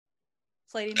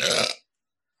Slating noise.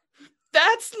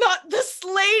 That's not the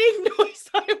slating noise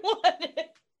I wanted.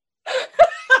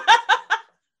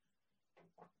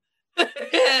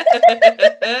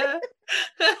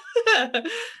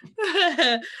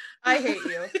 I hate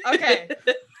you. Okay.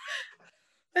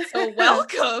 So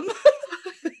welcome.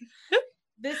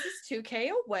 This is 2K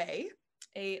Away,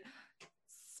 a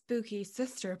spooky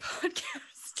sister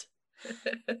podcast.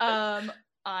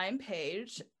 I'm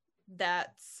Paige.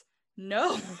 That's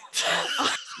no. I'm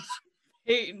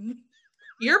Peyton.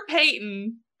 You're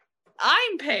Peyton.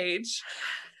 I'm Paige.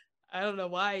 I don't know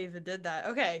why I even did that.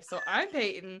 Okay, so I'm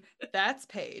Peyton. That's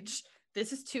Paige.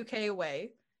 This is 2K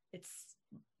Away. It's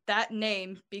that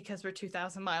name because we're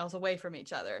 2,000 miles away from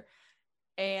each other.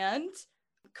 And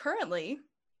currently,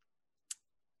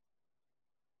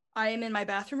 I am in my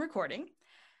bathroom recording.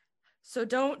 So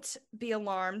don't be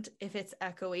alarmed if it's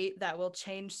echoey. That will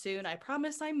change soon. I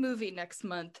promise I'm moving next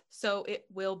month, so it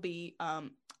will be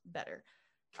better.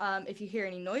 If you hear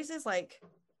any noises, like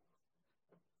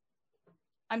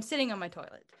I'm sitting on my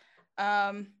toilet.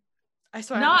 I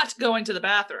swear. Not going to the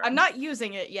bathroom. I'm not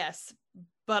using it, yes,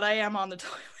 but I am on the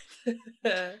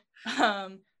toilet.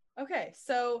 Okay,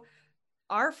 so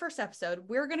our first episode,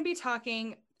 we're going to be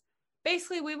talking.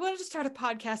 Basically, we wanted to start a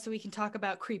podcast so we can talk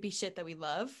about creepy shit that we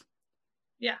love.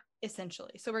 Yeah.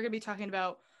 Essentially. So we're going to be talking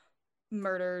about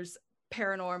murders,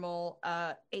 paranormal,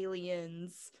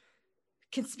 aliens,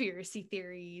 conspiracy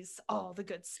theories, all the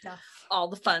good stuff. All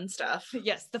the fun stuff.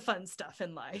 Yes, the fun stuff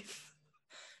in life.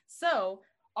 So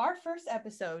our first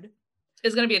episode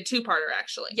is going to be a two-parter,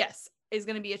 actually. Yes, is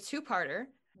going to be a two-parter.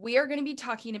 We are going to be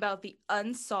talking about the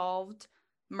unsolved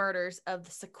murders of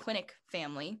the Sequinic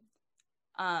family.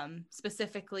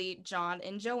 Specifically John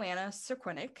and Joanna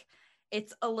Sequinic.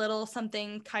 It's a little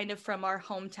something kind of from our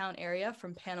hometown area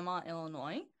from Panama,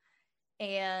 Illinois.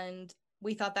 And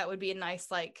we thought that would be a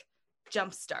nice, like,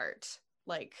 jump start.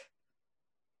 Like,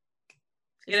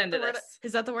 get into this.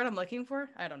 Is that the word I'm looking for?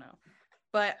 I don't know.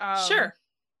 But, sure.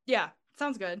 Yeah,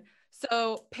 sounds good.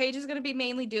 So Paige is going to be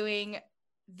mainly doing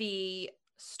the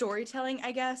storytelling,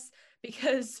 I guess,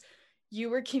 because you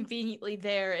were conveniently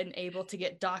there and able to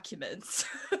get documents.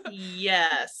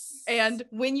 Yes. And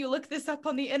when you look this up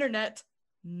on the internet,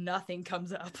 nothing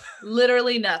comes up.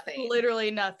 Literally nothing. Literally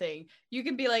nothing. You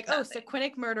can be like, nothing. Oh,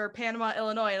 Sequinic murder, Panama,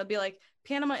 Illinois. And it'll be like,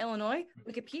 Panama, Illinois,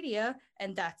 Wikipedia,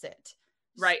 and that's it.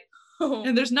 Right.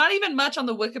 And there's not even much on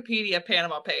the Wikipedia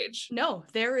Panama page. No,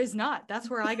 there is not. That's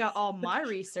where I got all my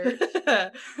research,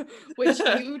 which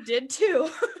you did too.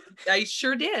 I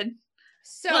sure did.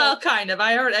 So, well, kind of.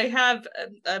 I have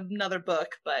another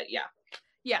book, but yeah.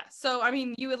 Yeah, so, I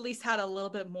mean, you at least had a little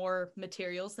bit more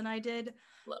materials than I did.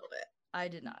 A little bit. I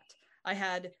did not. I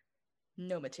had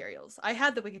no materials. I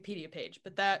had the Wikipedia page,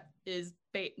 but that is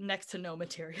next to no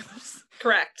materials.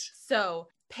 Correct. So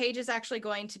Paige is actually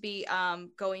going to be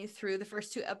going through the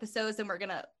first two episodes, and we're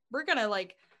gonna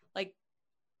like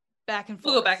back and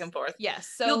forth. We'll go back and forth. Yes.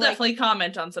 So you'll definitely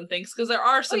comment on some things because there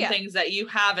are some things that you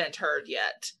haven't heard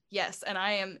yet. Yes, and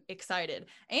I am excited.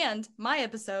 And my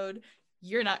episode,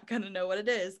 you're not gonna know what it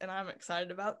is, and I'm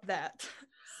excited about that.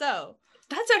 So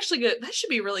that's actually good. That should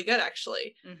be really good,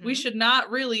 actually. Mm-hmm. We should not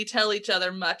really tell each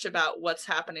other much about what's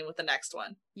happening with the next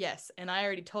one. Yes, and I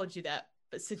already told you that,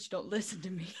 but since you don't listen to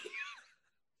me.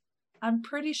 I'm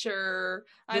pretty sure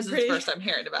this is the first I'm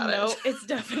hearing about it. No, it's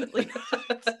definitely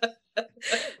not.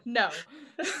 No.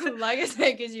 Like I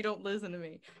said, because you don't listen to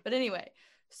me. But anyway,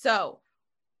 so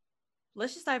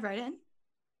let's just dive right in.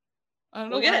 I don't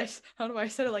know why I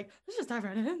said it like, let's just dive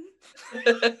right in.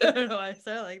 I don't know why I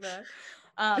said it like that.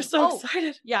 I'm so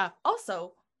excited. Yeah.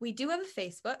 Also, we do have a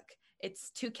Facebook.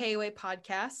 It's 2K Away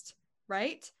Podcast,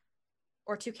 right?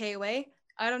 Or 2K Away.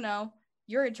 I don't know.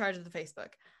 You're in charge of the Facebook.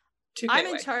 I'm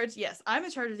in charge. Yes, I'm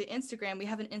in charge of the Instagram. We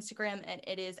have an Instagram, and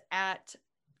it is at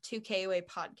 2K Away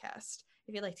Podcast.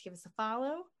 If you'd like to give us a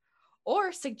follow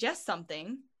or suggest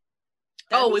something.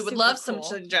 We would love some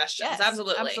suggestions. Yes,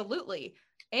 absolutely.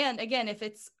 And again, if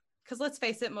it's because let's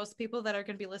face it, most people that are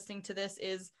going to be listening to this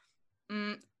is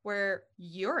where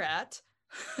you're at.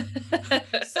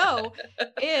 So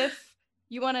if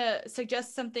you want to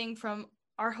suggest something from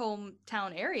our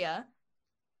hometown area,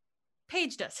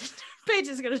 Paige does it. Paige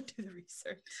is going to do the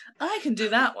research. I can do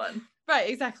that one. Right,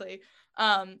 exactly.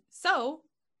 So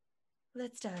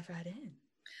let's dive right in.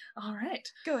 All right.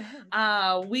 Go ahead.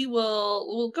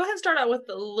 We'll go ahead and start out with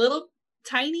a little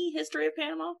tiny history of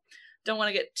Panama. Don't want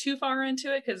to get too far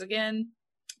into it because, again,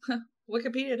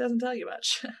 Wikipedia doesn't tell you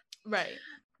much. Right.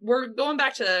 We're going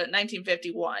back to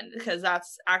 1951 because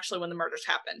that's actually when the murders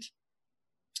happened.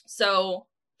 So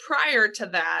prior to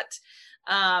that,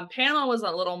 Panama was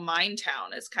a little mine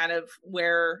town. It's kind of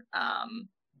where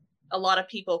a lot of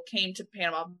people came to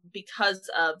Panama because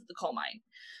of the coal mine.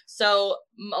 So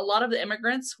a lot of the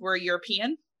immigrants were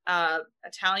European,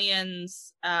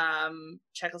 Italians,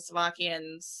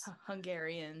 Czechoslovakians,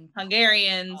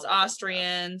 Hungarians,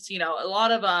 Austrians, you know, a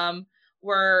lot of them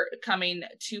were coming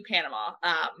to Panama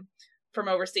from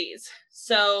overseas.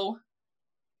 So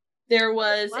there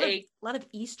was a lot of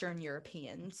Eastern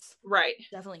Europeans. Right.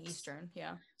 Definitely Eastern,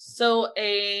 yeah. So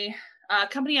a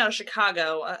company out of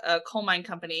Chicago, a coal mine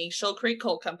company, Shoal Creek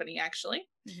Coal Company, actually,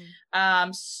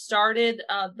 started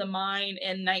the mine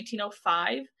in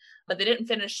 1905, but they didn't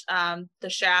finish the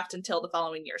shaft until the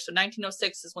following year. So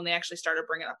 1906 is when they actually started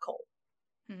bringing up coal.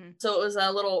 So it was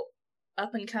a little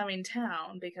up and coming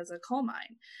town because of coal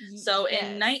mine. So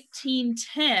in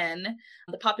 1910,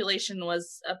 the population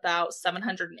was about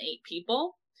 708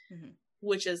 people,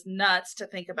 which is nuts to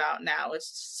think about now.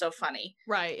 It's so funny.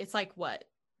 Right. It's like what?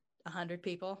 100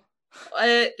 people?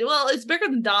 Well, it's bigger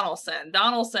than Donaldson.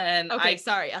 Donaldson. Okay,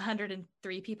 sorry,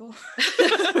 103 people.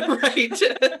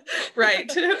 Right.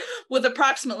 With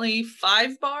approximately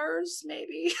 5 bars,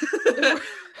 maybe.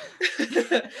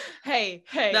 Hey.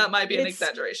 That might be an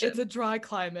exaggeration. It's a dry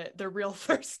climate. They're real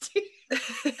thirsty.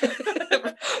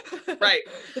 Right.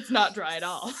 It's not dry at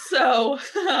all. So,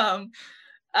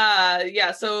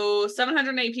 so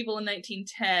 708 people in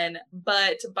 1910,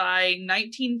 but by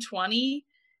 1920,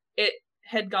 it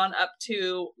had gone up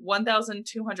to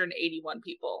 1,281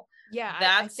 people. Yeah,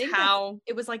 that's I think how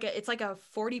it was like it's like a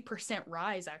 40%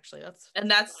 rise actually. That's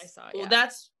what I saw. Yeah. Well,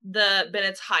 that's been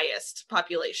its highest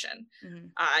population.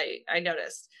 I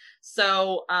noticed.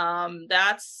 So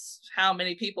that's how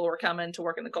many people were coming to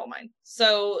work in the coal mine.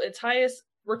 So its highest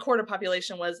recorded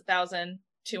population was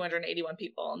 1,281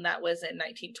 people, and that was in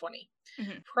 1920.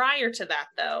 Prior to that,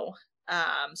 though,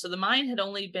 so the mine had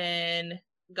only been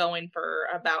going for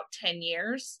about 10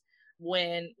 years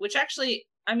which actually,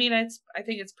 I mean, I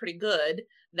think it's pretty good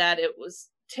that it was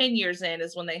 10 years in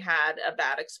is when they had a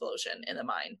bad explosion in the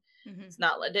mine.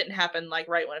 It didn't happen like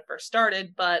right when it first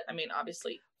started, but I mean,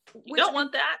 obviously you don't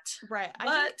want that. Right.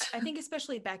 But I think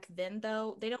especially back then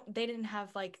though, they didn't have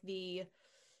like the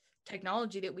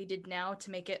technology that we did now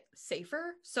to make it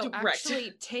safer. So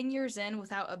actually 10 years in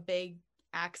without a big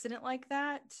accident like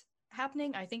that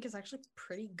happening, I think is actually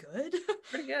pretty good.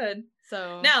 Pretty good.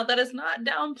 So now that is not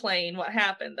downplaying what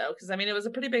happened though, because I mean it was a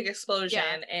pretty big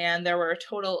explosion and there were a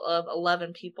total of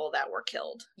 11 people that were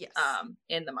killed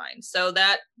in the mine. So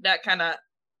that kind of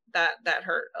that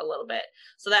hurt a little bit.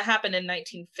 So that happened in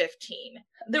 1915.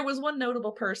 There was one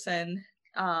notable person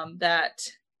that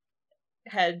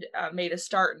had made a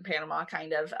start in Panama,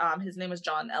 kind of. His name was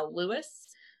John L. Lewis.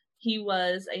 He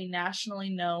was a nationally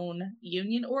known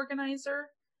union organizer,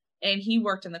 and he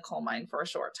worked in the coal mine for a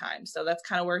short time. So that's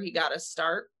kind of where he got his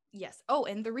start. Yes. Oh,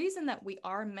 and the reason that we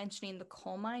are mentioning the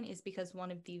coal mine is because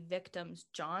one of the victims,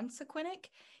 John Sequinic,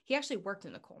 he actually worked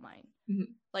in the coal mine.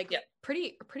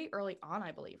 Pretty early on,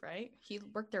 I believe, right? He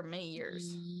worked there many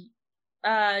years.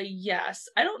 Yes.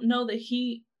 I don't know that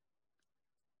he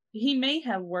may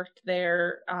have worked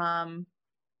there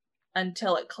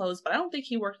until it closed, but I don't think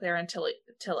he worked there until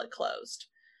it closed.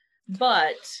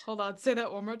 But hold on, say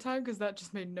that one more time because that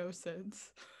just made no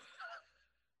sense.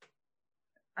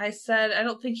 I said I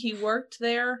don't think he worked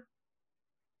there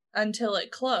until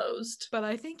it closed. But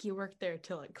I think he worked there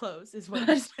till it closed is what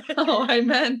I said. Oh, I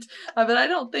meant, but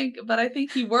I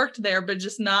think he worked there, but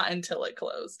just not until it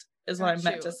closed is what I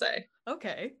meant to say.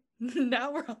 Okay,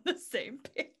 now we're on the same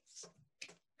page.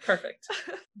 Perfect.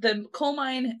 The coal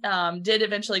mine did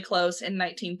eventually close in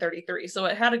 1933, so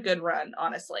it had a good run,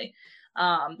 honestly.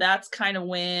 That's kind of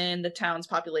when the town's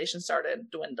population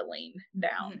started dwindling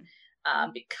down,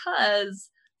 because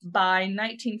by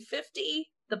 1950,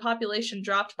 the population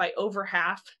dropped by over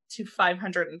half to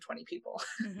 520 people.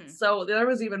 So there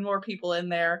was even more people in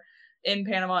there in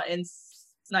Panama in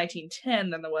 1910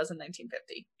 than there was in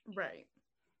 1950. Right.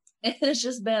 And it's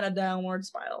just been a downward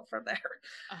spiral from there.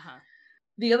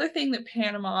 The other thing that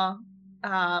Panama,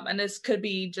 and this could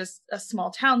be just a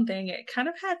small town thing, it kind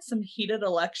of had some heated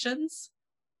elections.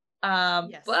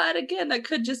 But again, that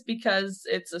could just because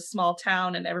it's a small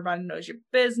town and everybody knows your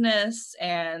business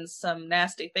and some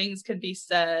nasty things could be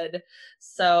said.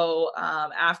 So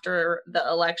after the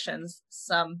elections,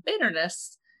 some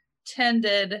bitterness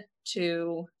tended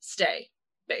to stay,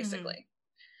 basically.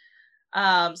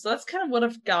 So that's kind of what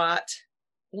I've got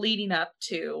leading up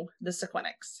to the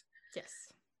Sequinics. Yes.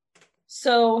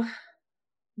 So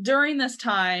during this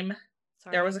time,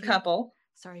 there was a couple.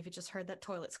 Sorry if you just heard that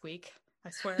toilet squeak. I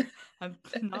swear. I'm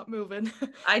not moving.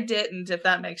 I didn't, if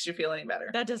that makes you feel any better.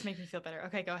 That does make me feel better.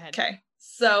 Okay, go ahead. Okay.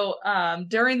 So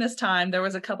during this time, there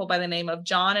was a couple by the name of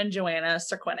John and Joanna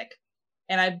Cerquenic.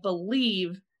 And I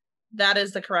believe that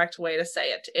is the correct way to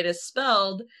say it. It is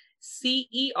spelled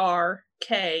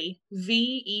Cerkvenick.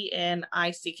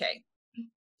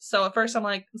 So at first I'm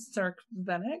like,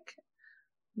 Cerquenic?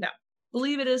 No.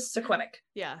 Believe it is Cerquenic.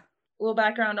 Yeah. A little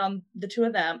background on the two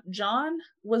of them. John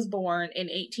was born in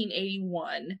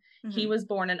 1881. Mm-hmm. He was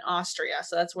born in Austria,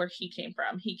 so that's where he came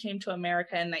from. He came to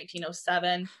America in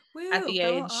 1907. Woo, at the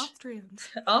age Austrians.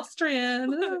 Austria,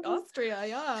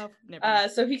 yeah.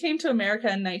 So he came to America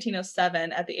in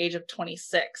 1907 at the age of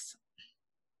 26.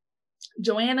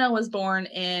 Joanna was born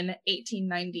in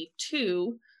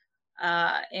 1892,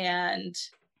 and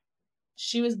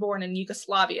she was born in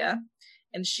Yugoslavia.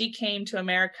 And she came to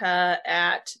America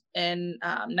in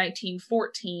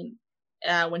 1914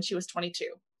 when she was 22.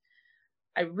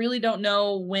 I really don't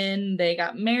know when they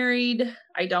got married.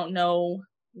 I don't know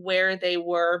where they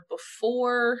were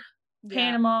before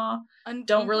Panama.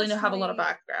 Don't really have a lot of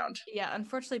background. Yeah,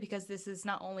 unfortunately, because this is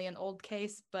not only an old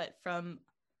case, but from,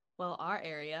 well, our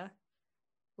area,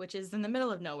 which is in the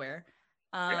middle of nowhere.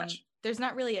 There's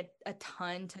not really a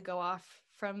ton to go off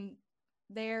from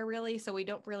there, really, so we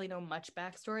don't really know much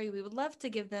backstory. We would love to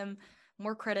give them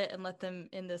more credit and let them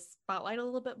in the spotlight a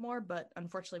little bit more, but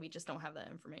unfortunately we just don't have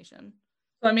that information.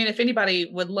 So, I mean, if anybody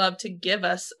would love to give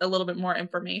us a little bit more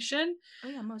information, oh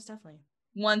yeah, most definitely,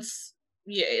 once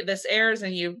this airs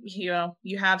and you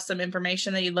have some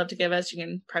information that you'd love to give us, you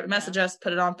can private message us,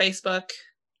 put it on Facebook.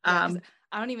 I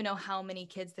don't even know how many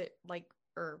kids that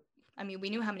we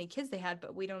knew how many kids they had,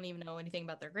 but we don't even know anything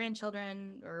about their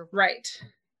grandchildren or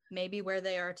maybe where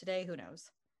they are today. Who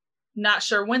knows? Not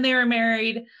sure when they were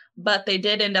married, but they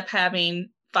did end up having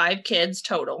 5 kids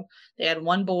total. They had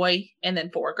 1 boy and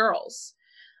then 4 girls.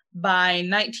 By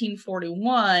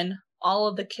 1941, all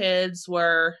of the kids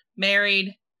were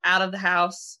married, out of the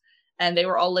house, and they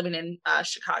were all living in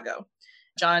Chicago.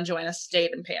 John and Joanna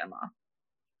stayed in Panama.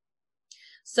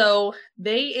 So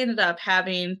they ended up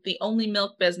having the only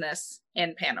milk business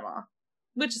in Panama,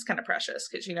 which is kind of precious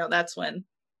because, that's when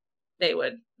they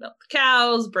would milk the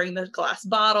cows, bring the glass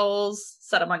bottles,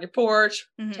 set them on your porch,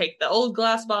 take the old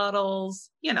glass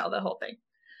bottles, the whole thing.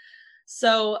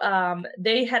 So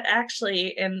they had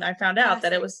actually, and I found out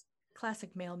that it was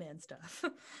classic mailman stuff.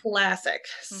 Classic.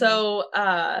 So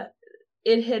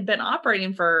it had been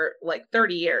operating for like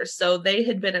 30 years. So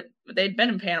they'd been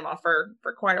in Panama for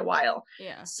quite a while.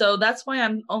 Yeah. So that's why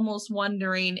I'm almost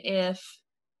wondering if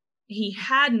he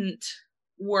hadn't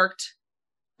worked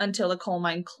until the coal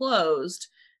mine closed,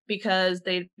 because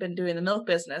they'd been doing the milk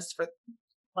business for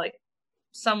like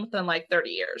something like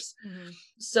 30 years.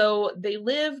 So they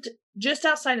lived just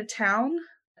outside of town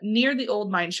near the old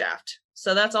mine shaft.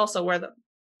 So that's also where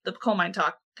the coal mine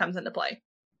talk comes into play.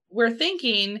 We're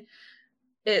thinking,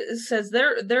 it says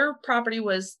their property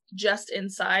was just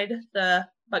inside the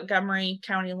Montgomery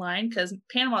County line, because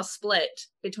Panama split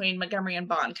between Montgomery and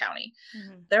Bond County.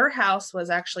 Their house was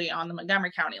actually on the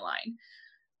Montgomery County line.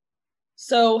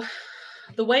 So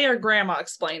the way our grandma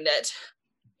explained it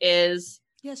is...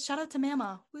 Yes, shout out to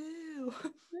Mama. Woo!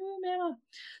 Woo, Mama.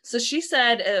 So she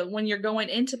said when you're going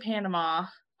into Panama,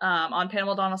 on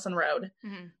Panama Donaldson Road,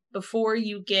 before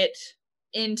you get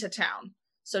into town,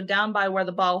 so down by where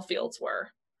the ball fields were,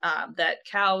 that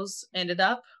cows ended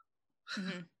up.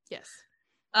 Yes.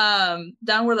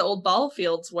 Down where the old ball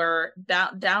fields were,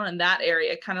 down in that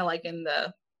area, kind of like in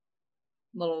the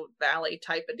little valley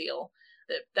type of deal.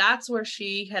 That's where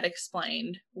she had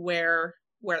explained where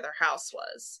their house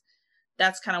was.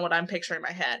 That's kind of what I'm picturing in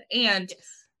my head. And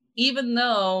even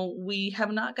though we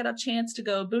have not got a chance to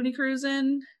go boonie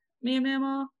cruising, me and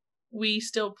Mama, we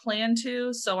still plan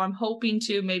to. So I'm hoping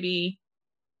to maybe,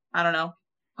 I don't know,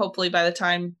 hopefully by the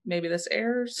time maybe this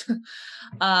airs,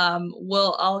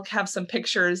 I'll have some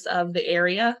pictures of the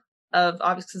area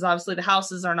because obviously the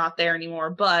houses are not there anymore,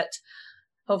 but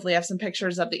hopefully have some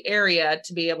pictures of the area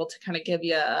to be able to kind of give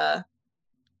you a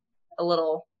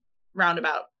little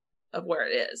roundabout of where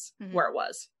it is, where it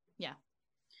was. Yeah.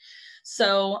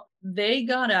 So they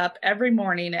got up every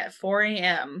morning at 4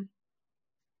 a.m.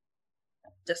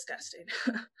 Disgusting.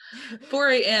 4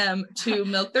 a.m. to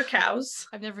milk their cows.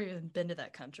 I've never even been to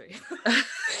that country.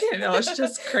 It's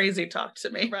just crazy talk to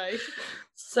me. Right.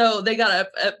 So they got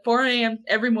up at 4 a.m.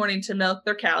 every morning to milk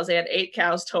their cows. They had 8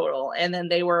 cows total, and then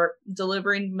they were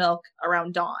delivering milk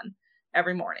around dawn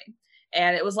every morning.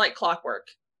 And it was like clockwork.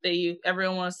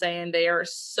 Everyone was saying they are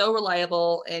so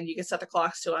reliable, and you can set the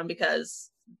clocks to them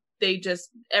because they just,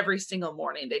 every single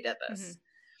morning they did this.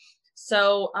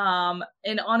 So,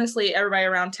 and honestly, everybody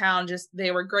around town they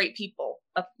were great people,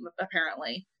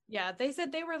 apparently. Yeah, they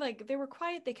said they were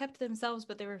quiet, they kept to themselves,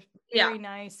 but they were very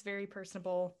nice, very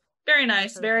personable. Very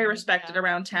nice, very respected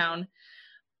around town.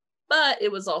 But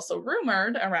it was also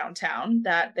rumored around town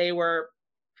that they were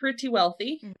pretty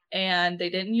wealthy and they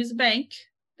didn't use a bank.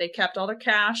 They kept all their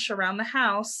cash around the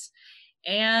house,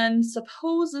 and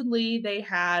supposedly they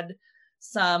had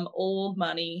some old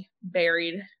money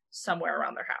buried somewhere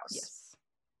around their house. Yes.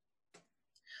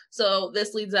 So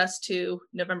this leads us to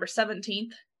November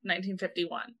 17th,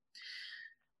 1951.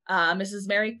 Mrs.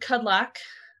 Mary Cudlack,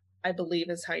 I believe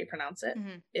is how you pronounce it.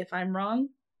 Mm-hmm. If I'm wrong,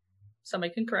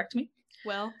 somebody can correct me.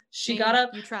 Well, she got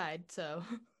up. You tried, so.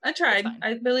 I tried.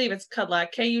 I believe it's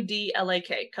Cudlack.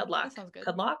 Kudlak. Cudlack. That sounds good.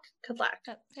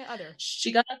 Cudlack? Yeah, other.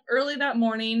 She got up early that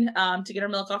morning to get her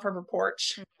milk off of her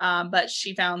porch, but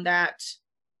she found that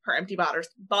her empty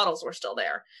bottles were still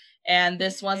there. And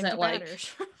this wasn't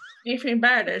empty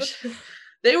batters.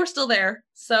 They were still there.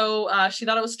 So she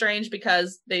thought it was strange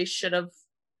because they should have,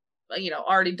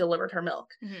 already delivered her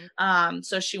milk. Mm-hmm.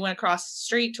 So she went across the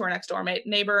street to her next door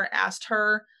neighbor, asked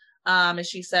her, and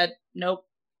she said, nope,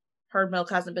 her milk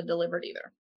hasn't been delivered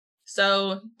either.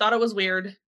 So thought it was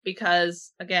weird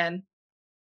because, again,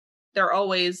 they're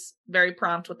always very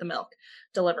prompt with the milk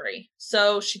delivery.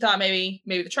 So she thought maybe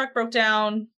the truck broke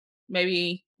down,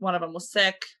 maybe one of them was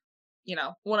sick,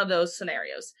 one of those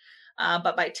scenarios.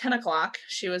 But by 10 o'clock,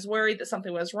 she was worried that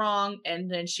something was wrong, and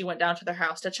then she went down to their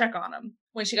house to check on them.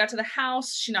 When she got to the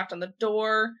house, she knocked on the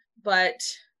door, but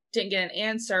didn't get an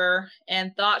answer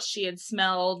and thought she had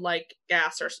smelled like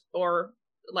gas or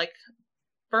like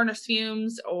furnace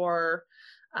fumes or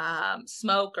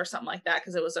smoke or something like that,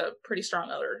 because it was a pretty strong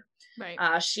odor.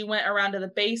 Right. She went around to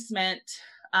the basement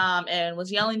and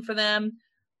was yelling for them,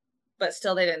 but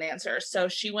still they didn't answer. So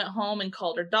she went home and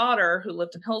called her daughter, who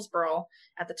lived in Hillsboro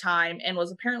at the time and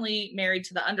was apparently married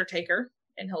to the undertaker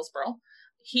in Hillsboro.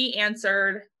 He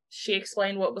answered. She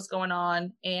explained what was going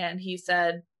on, and he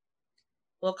said,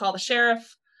 we'll call the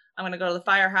sheriff. I'm going to go to the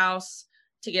firehouse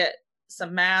to get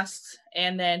some masks.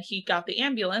 And then he got the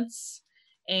ambulance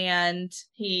and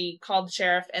he called the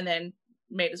sheriff and then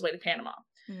made his way to Panama.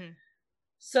 Mm-hmm.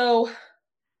 So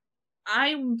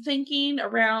I'm thinking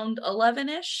around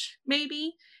 11-ish,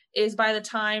 maybe, is by the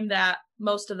time that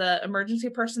most of the emergency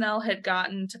personnel had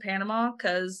gotten to Panama,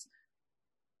 because,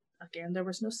 again, there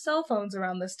was no cell phones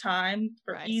around this time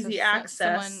for easy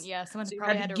access. Someone so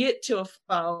probably had to get to a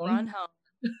phone. Run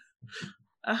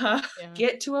home.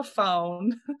 Get to a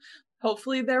phone.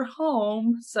 Hopefully they're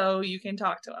home so you can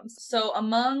talk to them. So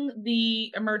among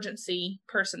the emergency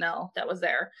personnel that was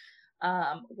there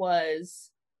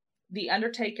was the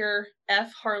undertaker,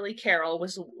 F. Harley Carroll,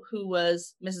 who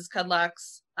was Mrs.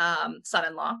 Cudlack's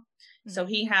son-in-law. Mm-hmm. So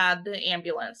he had the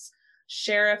ambulance.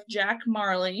 Sheriff Jack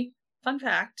Marley, fun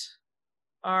fact,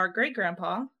 our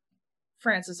great-grandpa,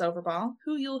 Francis Overball,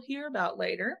 who you'll hear about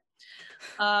later.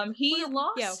 He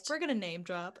lost. Yeah, we're gonna name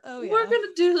drop. Oh yeah, we're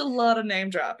gonna do a lot of name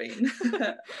dropping.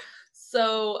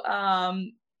 So,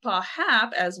 Pa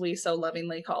Hap, as we so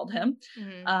lovingly called him,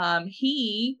 mm-hmm.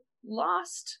 He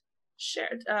lost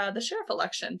the sheriff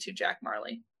election to Jack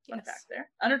Marley. Fun fact there.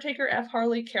 Undertaker F.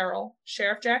 Harley Carroll,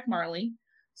 Sheriff Jack Marley,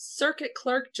 Circuit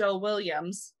Clerk Joe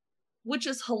Williams, which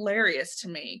is hilarious to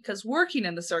me because working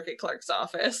in the circuit clerk's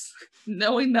office,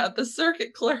 knowing that the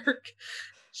circuit clerk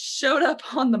showed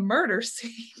up on the murder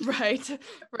scene. Right.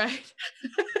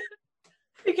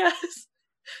 Because,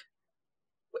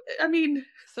 I mean,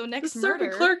 so next murder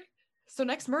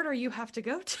you have to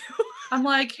go to. I'm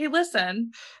like, hey,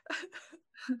 listen,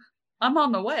 I'm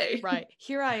on the way. Right.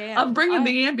 Here I am. I'm bringing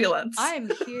the ambulance. I am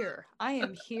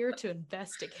here to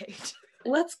investigate.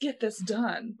 Let's get this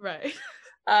done. Right.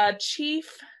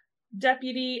 Chief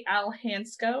Deputy Al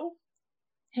Hanisco,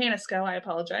 I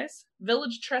apologize.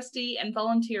 Village Trustee and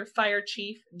Volunteer Fire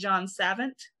Chief John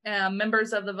Savant,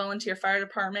 members of the Volunteer Fire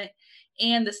Department,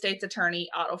 and the state's attorney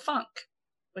Otto Funk.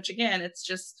 Which again, it's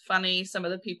just funny, some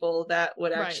of the people that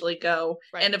would actually go.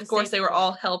 Right. And of course they were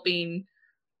all helping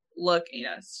look,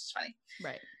 it's just funny.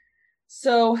 Right.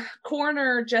 So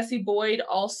Coroner Jesse Boyd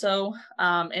also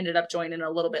ended up joining a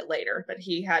little bit later, but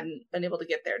he hadn't been able to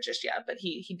get there just yet. But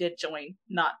he did join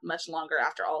not much longer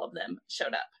after all of them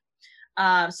showed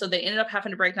up. So they ended up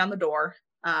having to break down the door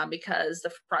because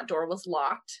the front door was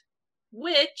locked,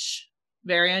 which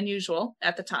very unusual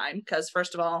at the time because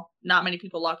first of all, not many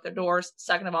people lock their doors.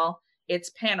 Second of all,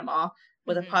 it's Panama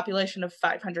with a population of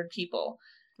 500 people.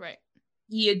 Right.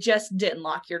 You just didn't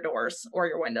lock your doors or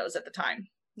your windows at the time.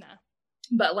 No.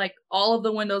 But like all of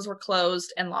the windows were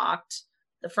closed and locked.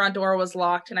 The front door was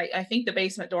locked. And I think the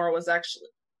basement door was actually,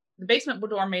 The basement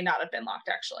door may not have been locked,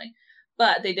 actually,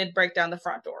 but they did break down the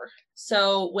front door.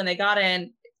 So when they got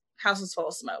in, house was full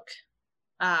of smoke.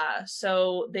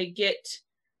 So they get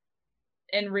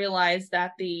and realize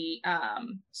that the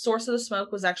source of the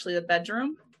smoke was actually the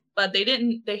bedroom, but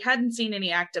they hadn't seen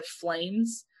any active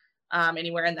flames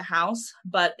anywhere in the house,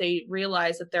 but they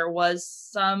realized that there was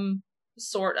some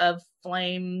sort of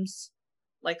flames,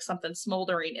 like something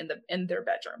smoldering in their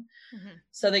bedroom. Mm-hmm.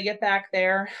 So they get back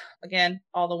there. Again,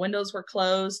 all the windows were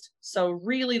closed. So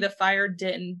really the fire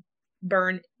didn't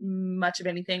burn much of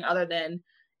anything other than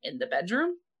in the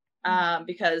bedroom.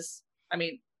 Because, I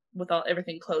mean, with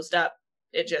everything closed up,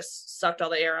 it just sucked all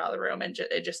the air out of the room and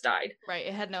it just died. Right.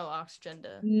 It had no oxygen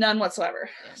None whatsoever.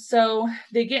 Yeah. So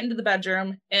they get into the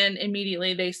bedroom and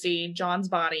immediately they see John's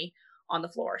body on the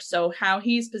floor. So how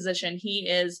he's positioned,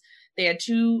 they had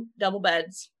 2 double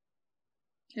beds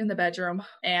in the bedroom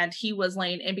and he was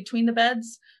laying in between the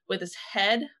beds with his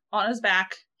head on his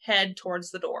back, head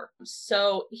towards the door.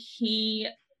 So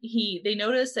they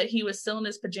noticed that he was still in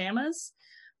his pajamas,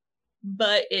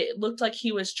 but it looked like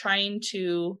he was trying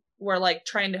to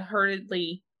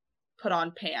hurriedly put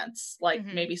on pants. Like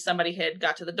maybe somebody had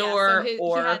got to the door,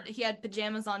 so he had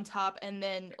pajamas on top and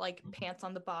then like pants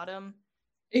on the bottom.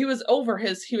 He was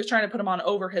trying to put them on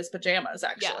over his pajamas,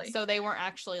 actually. Yeah, so they weren't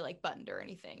actually like buttoned or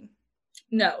anything.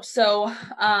 No. So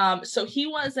he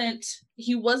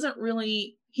wasn't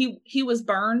really, he was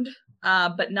burned,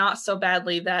 but not so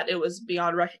badly that it was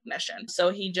beyond recognition. So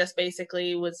he just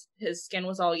basically his skin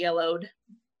was all yellowed.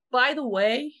 By the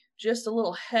way, just a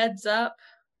little heads up,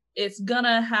 it's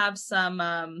gonna have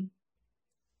some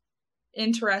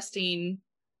interesting,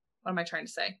 what am I trying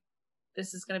to say?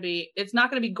 It's not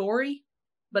gonna be gory,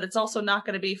 but it's also not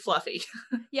gonna be fluffy.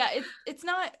 Yeah, it's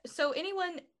not. So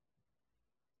anyone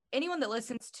that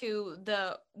listens to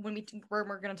when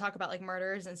we're gonna talk about like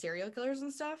murders and serial killers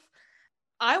and stuff,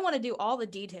 I want to do all the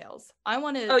details. I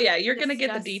want to. Oh yeah, you're gonna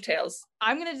get the details.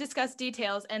 I'm gonna discuss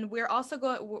details, and we're also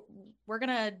we're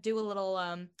gonna do a little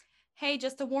hey,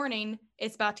 just a warning,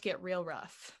 it's about to get real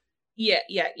rough. Yeah.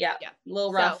 A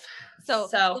little rough.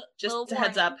 So just a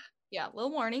heads up. Yeah, a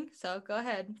little warning. So go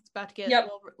ahead. It's about to get a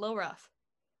little rough.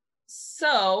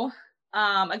 So,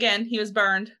 again, he was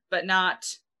burned, but not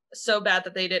so bad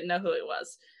that they didn't know who he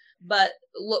was. But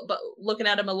looking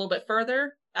at him a little bit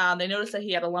further, they noticed that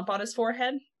he had a lump on his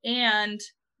forehead, and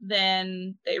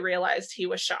then they realized he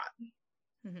was shot.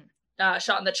 Mm-hmm.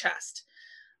 Shot in the chest.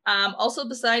 Also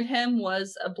beside him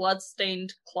was a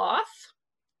blood-stained cloth.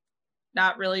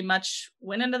 Not really much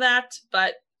went into that,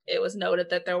 but it was noted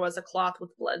that there was a cloth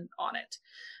with blood on it.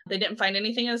 They didn't find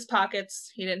anything in his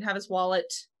pockets. He didn't have his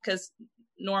wallet, because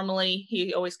normally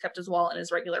he always kept his wallet in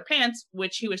his regular pants,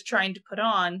 which he was trying to put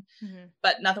on,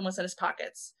 but nothing was in his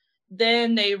pockets.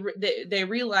 Then they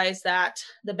realized that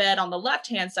the bed on the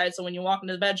left-hand side, so when you walk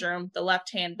into the bedroom, the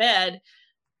left-hand bed,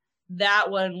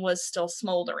 that one was still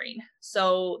smoldering.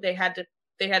 So they had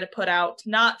to put out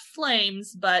not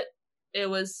flames, but it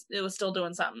was still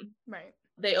doing something. Right.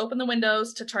 They opened the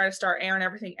windows to try to start airing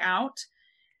everything out.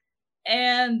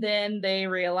 And then they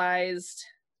realized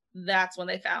that's when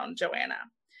they found Joanna.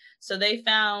 So they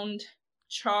found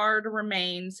charred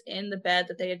remains in the bed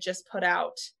that they had just put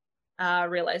out,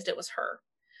 realized it was her.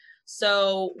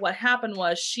 So what happened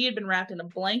was she had been wrapped in a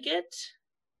blanket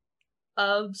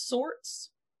of sorts.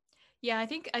 Yeah, I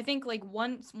think like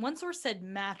one source said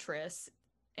mattress,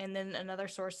 and then another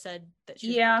source said that she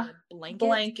was wrapped in a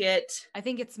blanket. I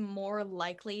think it's more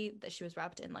likely that she was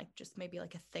wrapped in like just maybe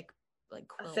like a thick like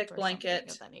quilt, a thick or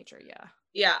blanket of that nature.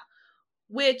 Yeah,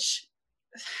 which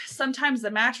sometimes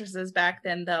the mattresses back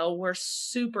then though were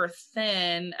super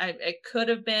thin. It could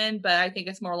have been, but I think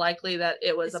it's more likely that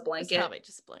it was a blanket. It's probably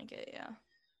just a blanket.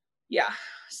 Yeah.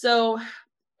 So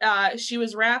she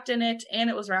was wrapped in it, and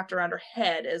it was wrapped around her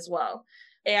head as well.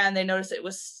 And they noticed it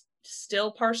was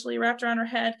still partially wrapped around her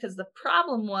head, because the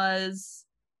problem was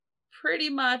pretty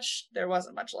much there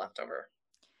wasn't much left of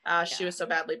her. She was so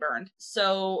badly burned.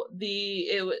 So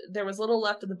there was little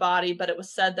left of the body, but it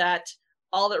was said that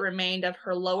all that remained of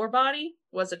her lower body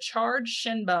was a charred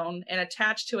shin bone, and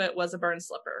attached to it was a burned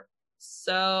slipper.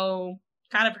 So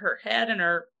kind of her head and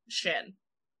her shin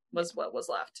was what was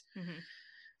left. Mm-hmm.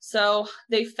 So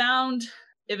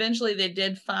eventually they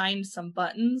did find some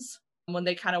buttons when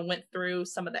they kind of went through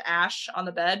some of the ash on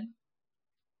the bed.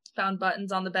 Found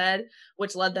buttons on the bed,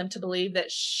 which led them to believe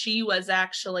that she was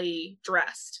actually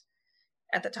dressed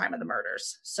at the time of the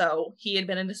murders. So he had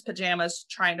been in his pajamas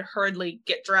trying to hurriedly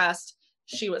get dressed.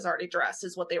 She was already dressed,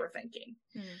 is what they were thinking.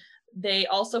 They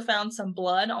also found some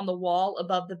blood on the wall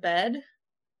above the bed.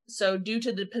 So due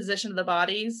to the position of the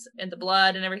bodies and the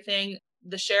blood and everything,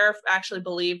 the sheriff actually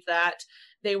believed that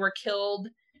they were killed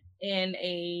in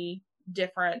a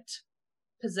different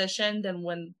position than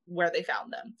where they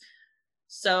found them.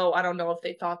 So I don't know if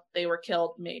they thought they were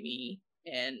killed maybe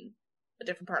in a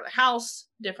different part of the house,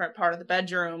 different part of the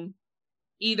bedroom.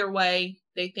 Either way,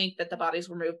 they think that the bodies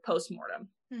were moved post-mortem.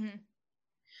 Mm-hmm.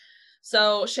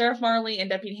 So Sheriff Marley and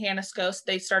Deputy Hanuskos,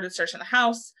 they started searching the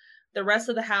house. The rest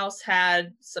of the house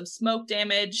had some smoke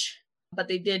damage, but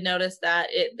they did notice that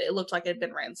it looked like it had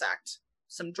been ransacked.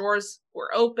 Some drawers were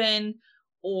open,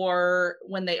 or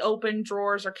when they opened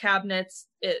drawers or cabinets,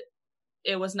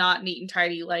 it was not neat and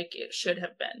tidy like it should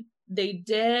have been. They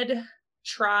did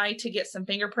try to get some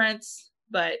fingerprints,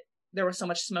 but there was so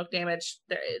much smoke damage.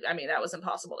 That was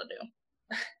impossible to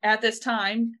do. At this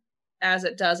time, as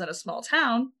it does in a small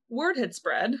town, word had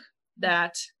spread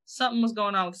that something was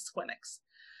going on with Sequanix.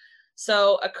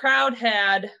 So a crowd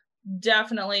had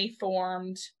definitely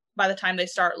formed by the time they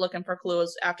start looking for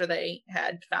clues after they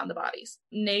had found the bodies.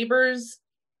 Neighbors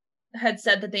had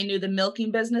said that they knew the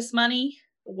milking business money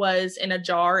was in a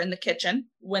jar in the kitchen.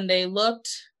 When they looked,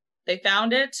 they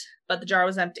found it, but the jar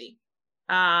was empty.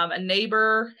 A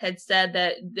neighbor had said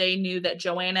that they knew that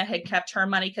Joanna had kept her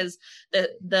money because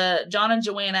the John and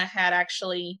Joanna had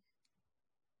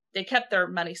they kept their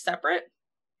money separate.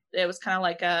 It was kind of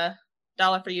like a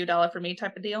 $1 for you, $1 for me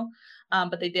type of deal.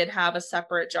 But they did have a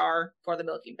separate jar for the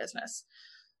milking business.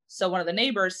 So one of the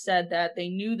neighbors said that they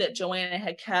knew that Joanna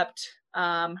had kept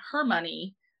her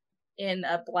money in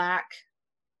a black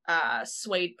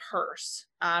suede purse.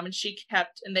 And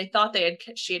they thought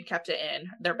she had kept it in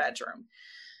their bedroom.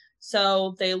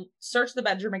 So they searched the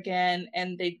bedroom again,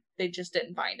 and they just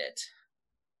didn't find it.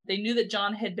 They knew that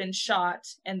John had been shot,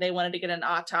 and they wanted to get an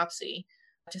autopsy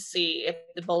to see if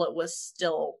the bullet was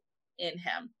still in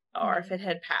him or if it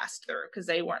had passed through, because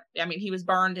they weren't, he was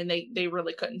burned and they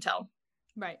really couldn't tell.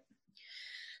 Right.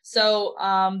 So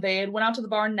they had went out to the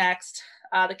barn next.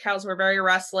 The cows were very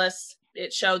restless.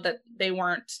 It showed that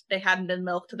they hadn't been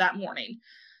milked that morning.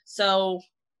 So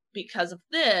because of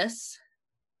this,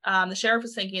 the sheriff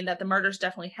was thinking that the murders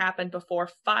definitely happened before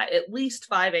at least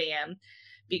 5 a.m.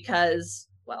 because,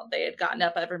 well, they had gotten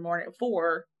up every morning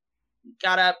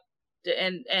got up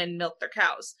and milked their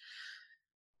cows.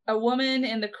 A woman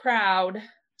in the crowd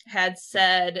had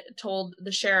told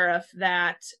the sheriff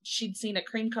that she'd seen a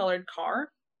cream-colored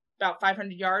car about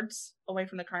 500 yards away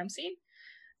from the crime scene,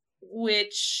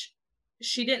 which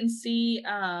she didn't see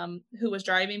who was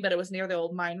driving, but it was near the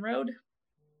old mine road,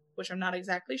 which I'm not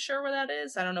exactly sure where that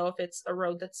is. I don't know if it's a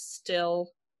road that's still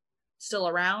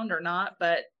around or not,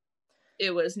 but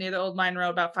it was near the old mine road,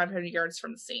 about 500 yards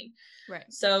from the scene. Right.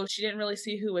 So she didn't really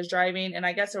see who was driving, and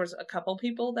I guess there was a couple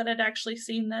people that had actually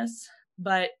seen this,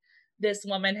 but this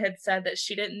woman had said that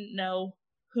she didn't know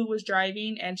who was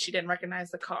driving and she didn't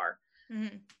recognize the car.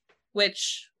 Mm-hmm.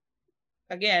 Which,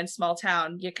 again, small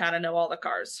town, you kind of know all the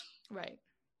cars. Right.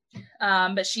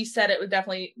 But she said it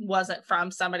definitely wasn't from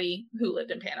somebody who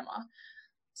lived in Panama.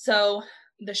 So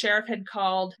the sheriff had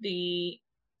called the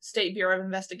State Bureau of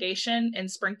Investigation in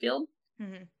Springfield,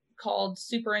 called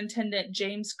Superintendent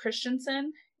James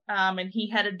Christensen, and he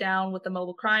headed down with the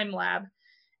mobile crime lab.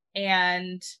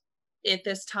 And at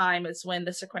this time is when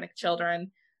the Sequanix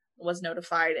children was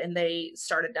notified, and they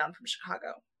started down from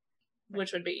Chicago,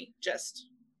 which would be just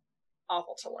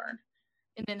awful to learn.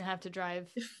 And then have to drive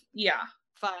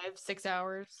 5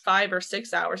 hours. 5 or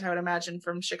 6 hours, I would imagine,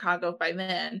 from Chicago by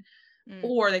then.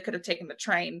 Or they could have taken the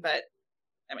train, but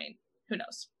who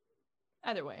knows?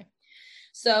 Either way.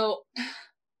 So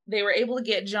they were able to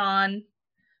get John's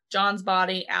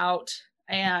body out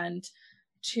and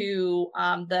to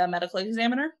the medical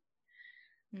examiner.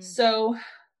 So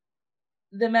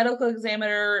the medical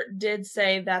examiner did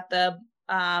say that the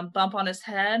bump on his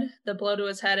head, the blow to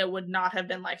his head, it would not have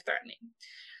been life-threatening.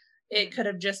 It could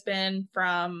have just been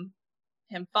from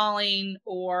him falling,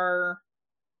 or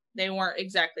they weren't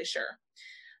exactly sure.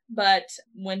 But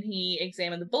when he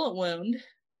examined the bullet wound,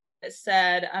 it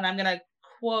said, and I'm going to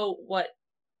quote what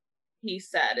he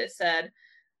said. It said,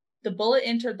 "The bullet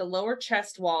entered the lower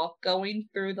chest wall going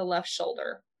through the left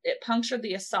shoulder. It punctured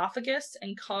the esophagus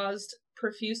and caused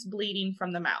profuse bleeding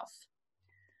from the mouth."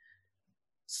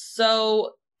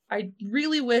 So I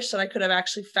really wish that I could have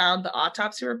actually found the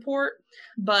autopsy report,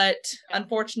 but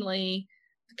unfortunately,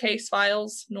 the case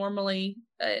files normally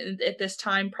at this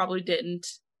time probably didn't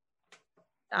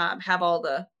have all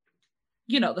the,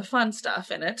 the fun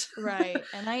stuff in it. Right.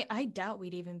 And I doubt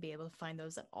we'd even be able to find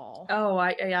those at all. Oh,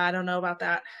 I don't know about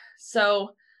that.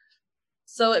 So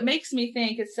it makes me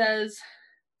think. It says,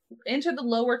 enter the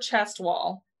lower chest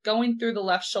wall, going through the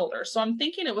left shoulder. So I'm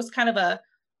thinking it was kind of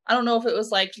I don't know if it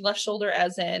was like left shoulder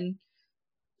as in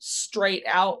straight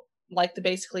out, like the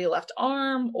basically left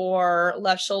arm, or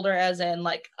left shoulder as in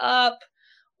like up,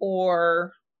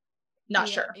 or not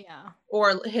sure. Yeah.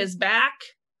 Or his back.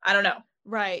 I don't know.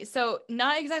 Right. So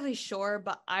not exactly sure,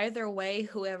 but either way,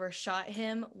 whoever shot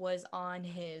him was on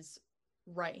his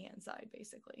right-hand side,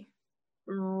 basically.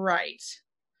 Right.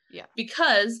 Yeah.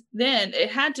 Because then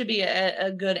it had to be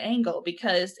a good angle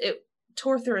because it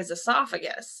tore through his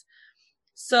esophagus.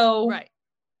 So, right.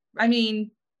 I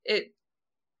mean, it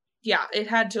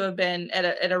had to have been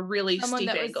at a really steep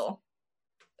angle.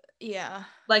 Yeah.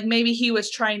 Like maybe he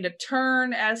was trying to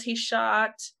turn as he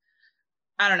shot.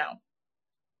 I don't know.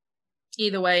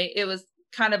 Either way, it was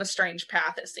kind of a strange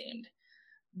path, it seemed.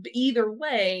 But either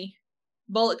way,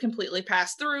 bullet completely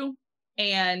passed through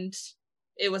and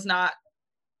it was not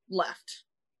left.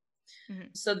 Mm-hmm.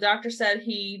 So the doctor said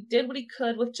he did what he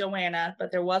could with Joanna,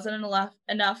 but there wasn't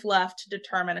enough left to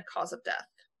determine a cause of death.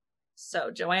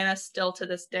 So Joanna still to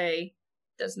this day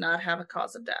does not have a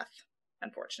cause of death,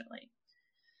 unfortunately.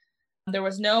 There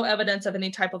was no evidence of any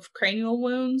type of cranial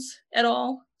wounds at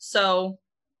all. So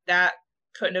that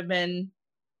couldn't have been,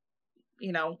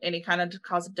 any kind of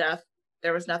cause of death.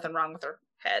 There was nothing wrong with her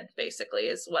head, basically,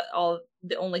 is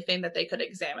the only thing that they could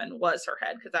examine was her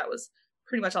head, because that was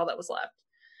pretty much all that was left.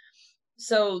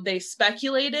 So they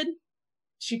speculated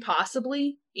she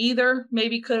possibly either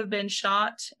maybe could have been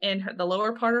shot in the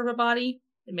lower part of her body,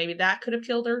 and maybe that could have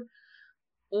killed her,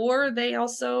 or they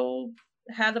also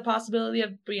had the possibility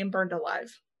of being burned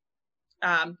alive.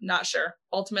 Not sure.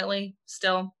 Ultimately,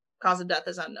 still, cause of death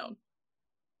is unknown.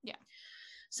 Yeah.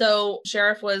 So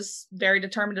sheriff was very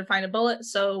determined to find a bullet,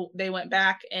 so they went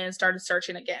back and started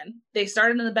searching again. They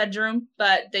started in the bedroom,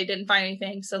 but they didn't find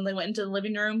anything, so they went into the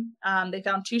living room. They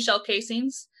found 2 shell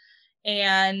casings,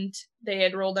 and they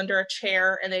had rolled under a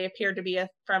chair, and they appeared to be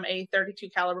from a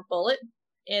 .32 caliber bullet.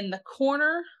 In the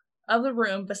corner of the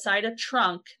room, beside a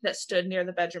trunk that stood near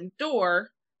the bedroom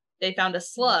door, they found a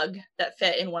slug that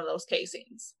fit in one of those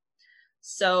casings.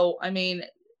 So, I mean,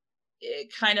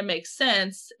 it kind of makes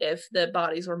sense if the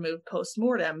bodies were moved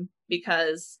post-mortem,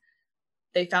 because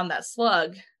they found that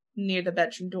slug near the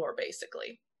bedroom door,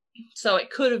 basically. So it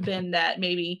could have been that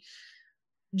maybe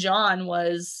John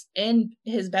was in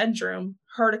his bedroom,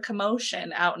 heard a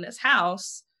commotion out in his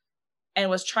house, and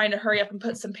was trying to hurry up and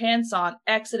put some pants on,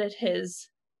 exited his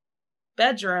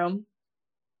bedroom,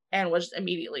 and was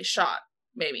immediately shot.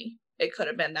 Maybe it could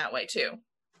have been that way too.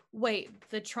 Wait,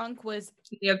 the trunk was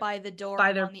by the door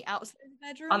on the outside of the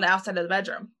bedroom? On the outside of the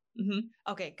bedroom.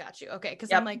 Mm-hmm. Okay, got you. Okay, because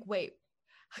I'm like, wait,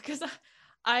 because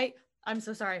I'm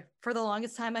so sorry. For the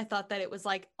longest time, I thought that it was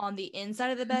like on the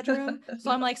inside of the bedroom.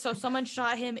 So I'm like, so someone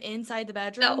shot him inside the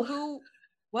bedroom? No. Who?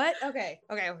 What? Okay.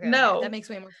 No. Okay. That makes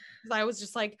way more sense. I was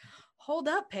just like, hold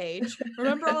up, Paige.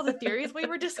 Remember all the theories we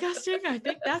were discussing? I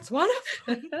think that's one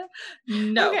of them.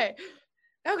 No. Okay.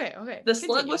 The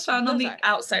slug was found on the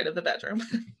outside of the bedroom.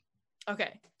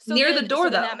 Okay. So near the door,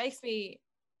 though. That makes me...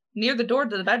 Near the door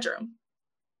to the bedroom.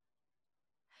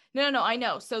 No, I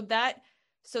know. So that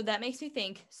makes me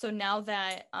think. So now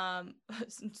that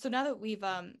we've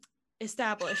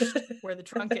established where the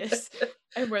trunk is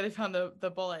and where they found the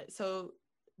bullet, so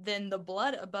then the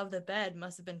blood above the bed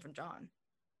must have been from John.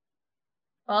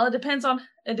 Well, it depends on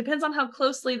how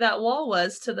closely that wall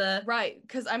was to the... Right,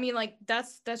 because I mean, like,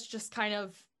 that's just kind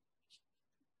of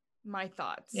my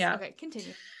thoughts. Yeah. Okay,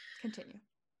 continue.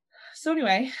 So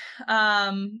anyway,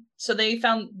 so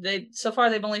so far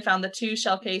they've only found the 2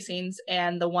 shell casings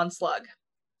and the 1 slug.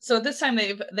 So at this time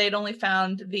they'd only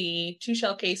found the 2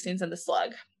 shell casings and the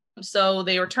slug. So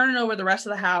they were turning over the rest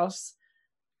of the house.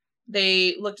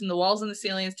 They looked in the walls and the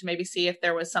ceilings to maybe see if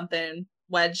there was something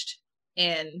wedged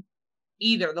in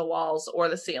either the walls or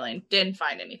the ceiling. Didn't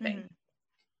find anything.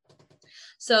 Mm-hmm.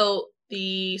 So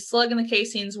the slug and the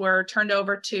casings were turned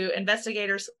over to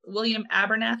investigators William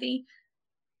Abernathy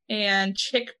and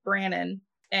Chick Brannon,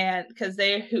 and because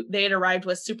they had arrived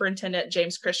with Superintendent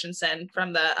James Christensen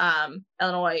from the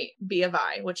Illinois B of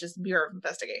I, which is Bureau of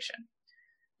Investigation.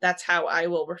 That's how I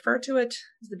will refer to it,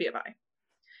 as the B of I.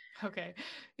 Okay.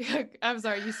 I'm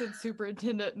sorry, you said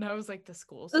superintendent, and I was like, the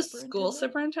school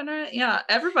superintendent? Yeah,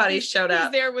 everybody showed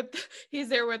up. He's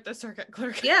there with the circuit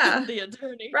clerk. Yeah. And the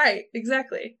attorney. Right,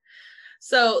 exactly.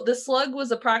 So the slug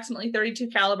was approximately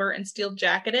 .32 caliber and steel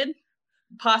jacketed,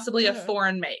 possibly a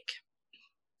foreign make.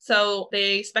 So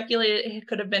they speculated it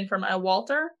could have been from a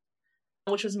Walter,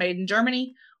 which was made in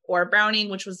Germany, or a Browning,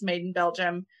 which was made in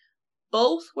Belgium.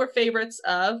 Both were favorites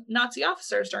of Nazi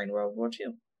officers during World War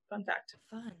II. Fun fact.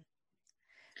 Fun.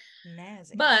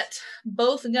 Nazi. But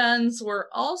both guns were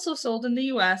also sold in the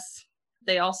U.S.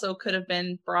 They also could have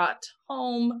been brought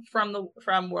home from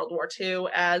World War II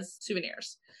as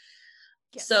souvenirs.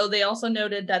 Yes. So they also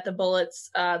noted that the bullets,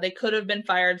 they could have been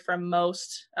fired from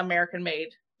most American-made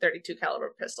 .32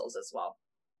 caliber pistols as well.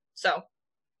 So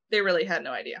they really had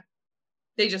no idea.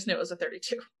 They just knew it was a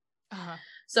 .32. Uh-huh.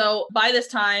 So by this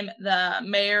time, the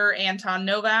mayor, Anton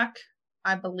Novak,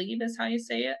 I believe is how you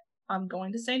say it. I'm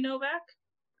going to say Novak.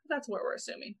 That's what we're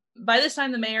assuming. By this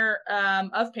time, the mayor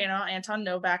of Panama, Anton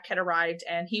Novak, had arrived,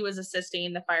 and he was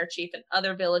assisting the fire chief and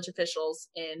other village officials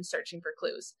in searching for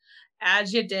clues.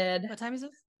 As you did. What time is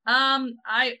this? I'm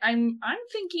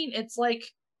thinking it's like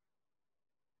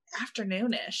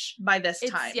afternoonish by this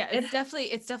time. Yeah, it's definitely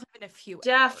been a few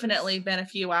been a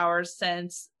few hours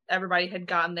since everybody had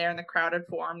gotten there and the crowd had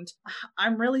formed.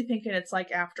 I'm really thinking it's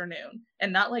like afternoon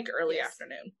and not like early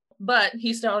afternoon. But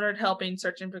he started helping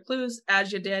searching for clues,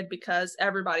 as you did, because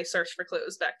everybody searched for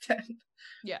clues back then.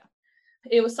 Yeah.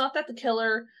 It was thought that the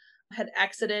killer had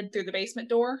exited through the basement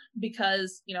door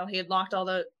because, he had locked all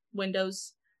the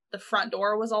windows. The front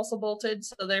door was also bolted,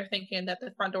 so they're thinking that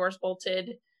the front door is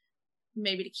bolted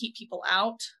maybe to keep people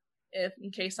out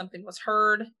in case something was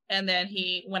heard, and then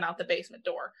he went out the basement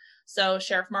door. So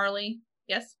Sheriff Marley,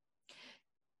 yes?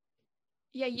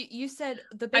 Yeah, you said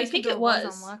the basement door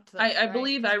was unlocked. Though, I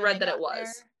believe I read that it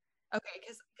was. There. Okay,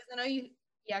 because I know you.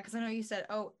 Yeah, because I know you said,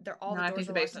 "Oh, they're all." No, the doors I think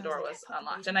the basement door was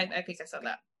unlocked, and I think I said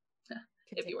that.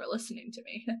 If you were listening to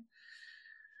me.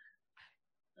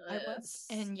 I was,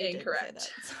 and you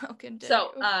incorrect. Did say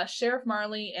that, so Sheriff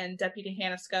Marley and Deputy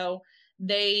Hanisco,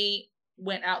 they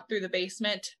went out through the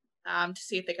basement to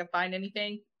see if they could find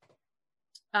anything.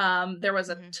 There was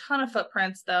a ton of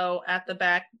footprints, though, at the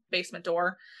back basement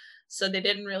door. So they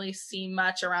didn't really see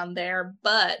much around there,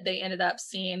 but they ended up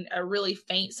seeing a really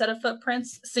faint set of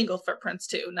footprints, single footprints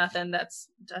too, nothing that's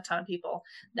a ton of people,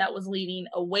 that was leading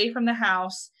away from the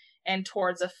house and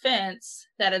towards a fence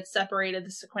that had separated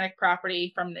the Sequinich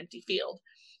property from an empty field.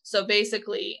 So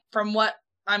basically, from what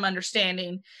I'm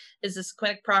understanding, is the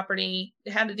Sequinich property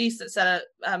had a decent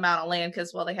amount of land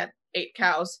because, well, they had 8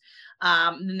 cows.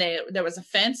 Then there was a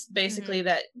fence basically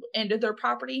that ended their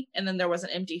property, and then there was an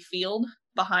empty field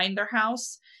behind their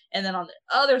house, and then on the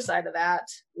other side of that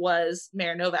was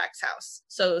Mayor Novak's house.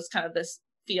 So it was kind of this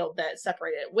field that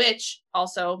separated, which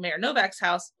also Mayor Novak's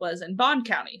house was in Bond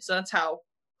County. So that's how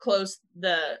close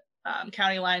the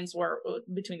county lines were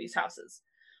between these houses.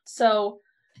 So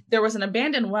there was an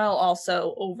abandoned well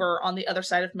also over on the other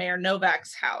side of Mayor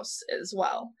Novak's house as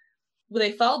well.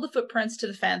 They followed the footprints to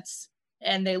the fence,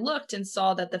 and they looked and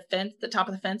saw that the top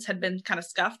of the fence had been kind of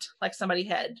scuffed, like somebody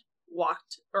had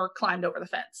walked or climbed over the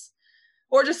fence,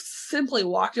 or just simply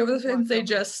walked over the fence. They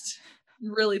just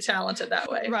really talented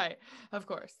that way. Right, of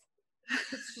course.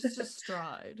 It's just a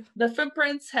stride. The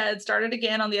footprints had started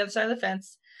again on the other side of the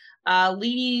fence,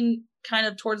 leading kind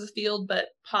of towards the field, but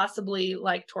possibly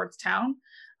like towards town.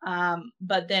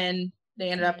 But then they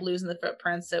ended up losing the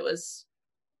footprints. It was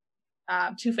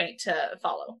too faint to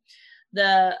follow.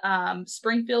 The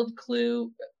Springfield crew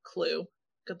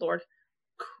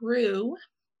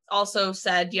also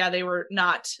said,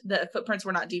 the footprints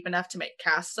were not deep enough to make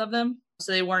casts of them,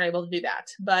 so they weren't able to do that.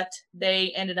 But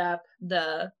they ended up,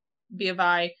 the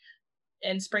BFI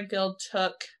in Springfield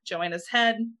took Joanna's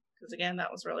head, because again,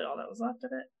 that was really all that was left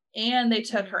of it. And they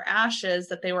took her ashes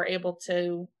that they were able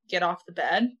to get off the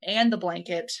bed and the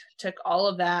blanket, took all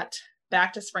of that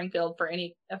back to Springfield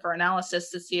for analysis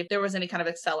to see if there was any kind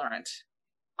of accelerant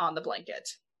on the blanket.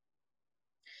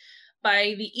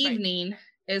 By the evening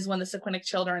is when the Sequinich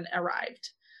children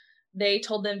arrived. They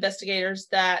told the investigators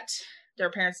that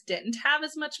their parents didn't have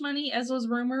as much money as was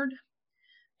rumored.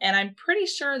 And I'm pretty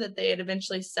sure that they had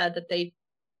eventually said that they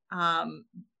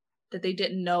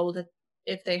didn't know that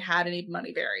if they had any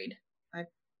money buried. I'm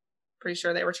pretty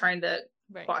sure they were trying to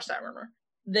quash that rumor.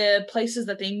 The places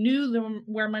that they knew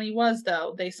where money was,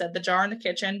 though, they said the jar in the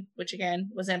kitchen, which again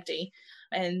was empty,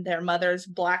 and their mother's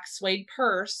black suede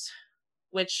purse,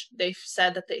 which they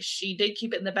said that she did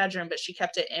keep it in the bedroom, but she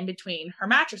kept it in between her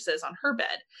mattresses on her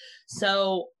bed.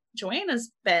 So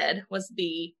Joanna's bed was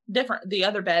the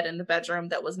other bed in the bedroom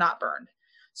that was not burned.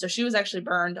 So she was actually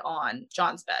burned on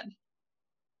John's bed.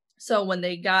 So when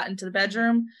they got into the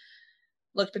bedroom,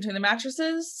 looked between the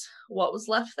mattresses, what was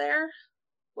left there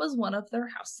was one of their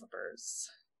house slippers.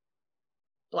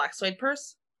 Black suede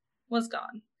purse was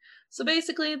gone. So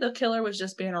basically, the killer was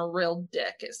just being a real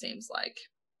dick, it seems like.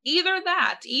 Either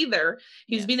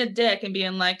he's being a dick and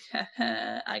being like,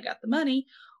 I got the money,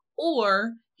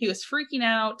 or he was freaking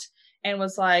out and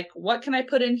was like, what can I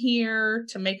put in here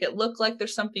to make it look like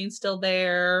there's something still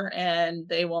there and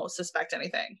they won't suspect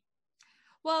anything?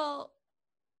 Well,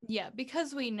 Yeah,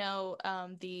 because we know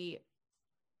the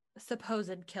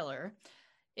supposed killer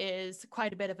is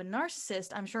quite a bit of a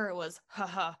narcissist. I'm sure it was,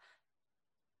 haha,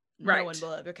 right. No one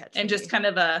will ever catch and me. just kind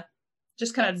of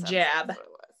jab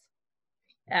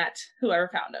at whoever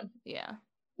found him. Yeah.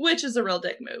 Which is a real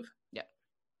dick move. Yeah.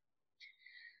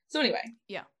 So anyway.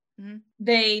 Yeah. Mm-hmm.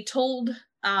 They told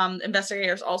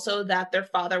investigators also that their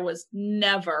father was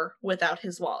never without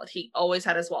his wallet. He always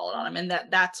had his wallet on him, and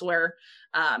that's where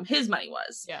his money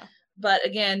was. Yeah. But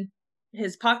again,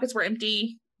 his pockets were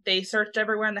empty. They searched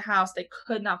everywhere in the house. They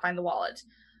could not find the wallet.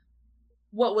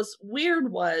 What was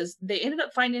weird was they ended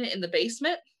up finding it in the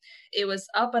basement. It was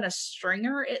up on a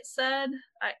stringer, it said,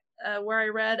 where I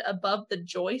read, above the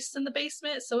joist in the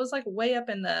basement. So it was like way up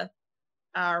in the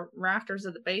rafters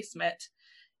of the basement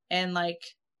and like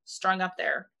strung up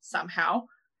there somehow.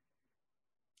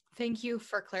 Thank you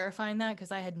for clarifying that,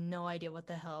 because I had no idea what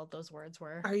the hell those words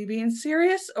were. Are you being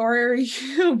serious or are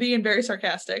you being very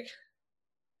sarcastic?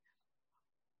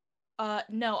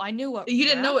 No, I knew what you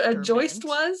didn't know what a joist meant,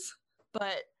 was,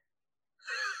 but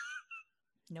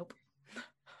nope.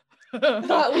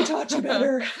 Thought we taught you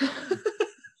better.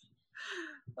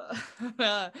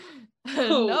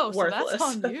 No, so that's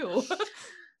on you.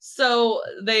 So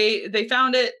they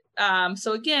found it.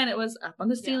 So again, it was up on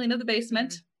the ceiling of the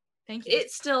basement. Mm-hmm. Thank you.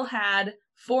 It still had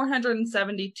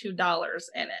 $472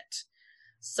 in it.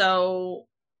 So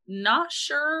not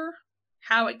sure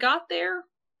how it got there.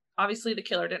 Obviously, the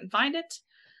killer didn't find it.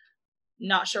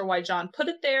 Not sure why John put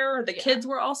it there. The kids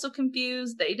were also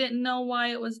confused. They didn't know why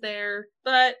it was there,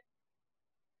 but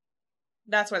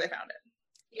that's where they found it.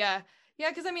 Yeah. Yeah,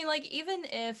 because I mean, like, even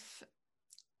if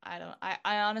I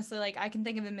honestly, like, I can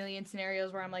think of a million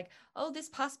scenarios where I'm like, oh, this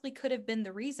possibly could have been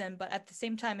the reason, but at the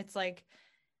same time, it's like,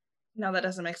 no, that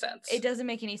doesn't make sense. It doesn't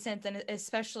make any sense, and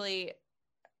especially,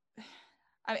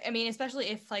 I mean, especially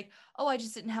if, like, oh, I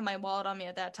just didn't have my wallet on me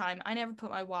at that time. I never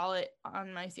put my wallet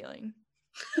on my ceiling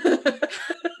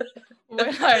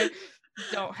when I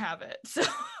don't have it. So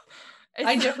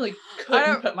I definitely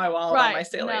couldn't put my wallet on my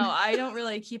ceiling. No, I don't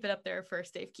really keep it up there for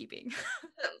safekeeping.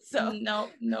 So no,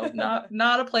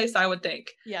 not a place I would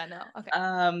think. Yeah, no.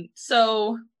 Okay.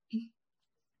 So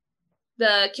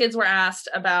the kids were asked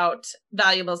about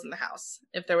valuables in the house,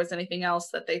 if there was anything else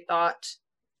that they thought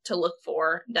to look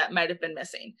for that might have been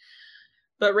missing.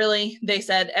 But really, they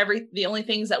said the only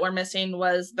things that were missing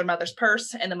was their mother's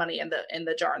purse and the money in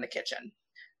the jar in the kitchen.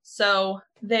 So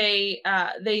they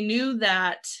knew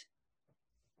that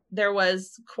there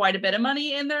was quite a bit of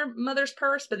money in their mother's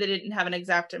purse, but they didn't have an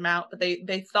exact amount, but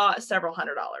they thought several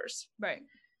 $100s. Right.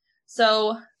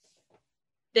 So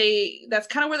that's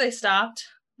kind of where they stopped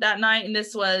that night. And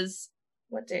this was,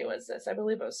 what day was this? I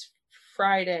believe it was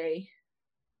Friday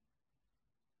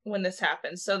when this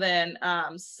happened. So then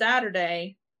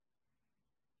Saturday,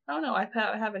 oh no, I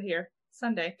have it here.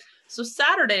 Sunday. So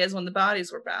Saturday is when the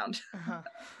bodies were found. Uh-huh.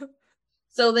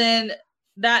 So then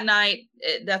that night,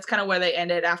 that's kind of where they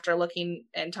ended after looking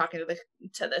and talking to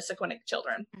the Sequanic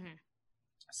children. Mm-hmm.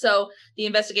 So the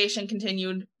investigation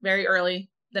continued very early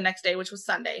the next day, which was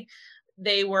Sunday.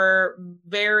 They were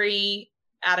very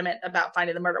adamant about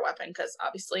finding the murder weapon because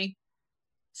obviously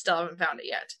still haven't found it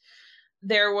yet.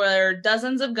 There were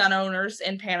dozens of gun owners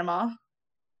in Panama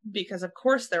because of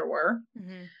course there were.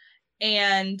 Mm-hmm.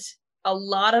 And a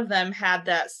lot of them had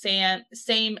that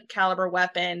same caliber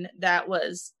weapon that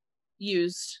was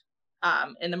used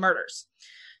in the murders.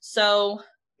 So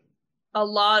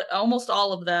almost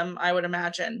all of them, I would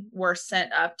imagine, were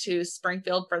sent up to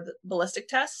Springfield for the ballistic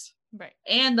tests. Right.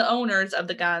 And the owners of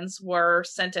the guns were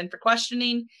sent in for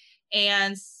questioning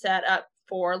and set up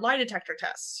for lie detector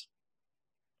tests.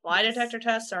 Lie detector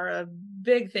tests are a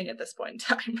big thing at this point in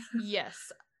time.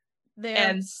 Yes.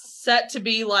 And set to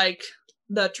be like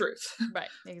the truth. Right,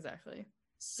 exactly.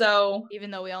 So even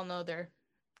though we all know they're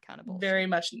kind of bullshit. Very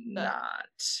much not.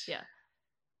 Yeah.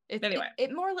 Anyway.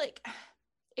 It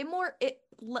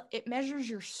measures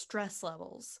your stress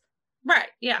levels. Right.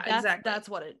 Yeah, exactly. That's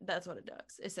what it does,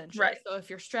 essentially. Right. So if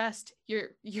you're stressed,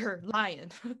 you're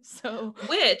lying. So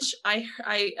which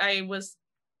I was,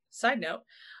 side note,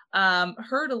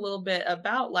 heard a little bit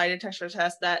about lie detector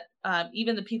tests that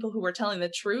even the people who were telling the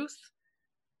truth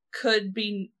could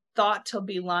be thought to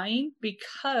be lying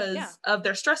because of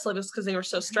their stress levels, because they were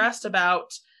so stressed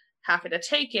about having to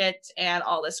take it and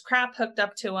all this crap hooked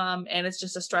up to them, and it's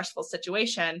just a stressful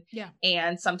situation. Yeah.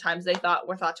 And sometimes they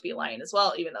were thought to be lying as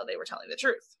well, even though they were telling the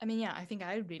truth. I mean, yeah, I think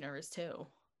I would be nervous too.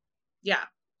 Yeah.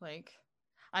 Like,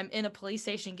 I'm in a police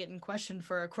station getting questioned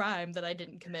for a crime that I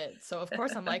didn't commit. So of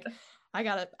course I'm like, I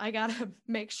gotta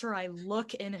make sure I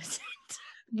look innocent.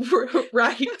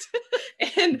 Right.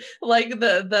 And like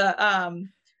the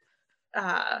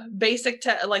basic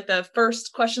like the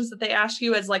first questions that they ask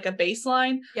you as like a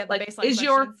baseline. Yeah, like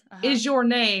baseline is your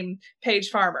name Paige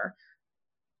Farmer?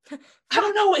 I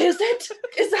don't know. Is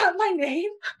that my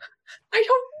name? I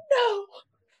don't know.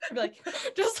 I'd be like,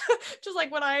 just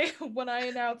like when I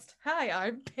announced, "Hi,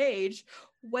 I'm Paige."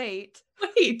 Wait,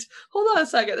 hold on a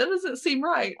second. That doesn't seem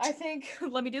right. I think,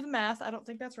 let me do the math. I don't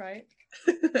think that's right.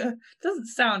 Doesn't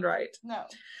sound right. No.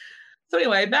 So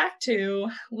anyway, back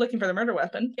to looking for the murder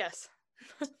weapon. Yes.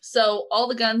 So all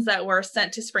the guns that were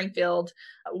sent to Springfield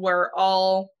were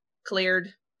all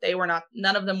cleared.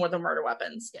 None of them were the murder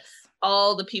weapons. Yes.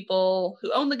 All the people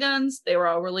who owned the guns, they were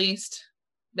all released.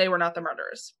 They were not the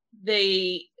murderers.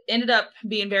 They ended up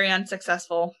being very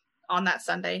unsuccessful on that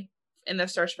Sunday in their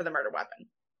search for the murder weapon.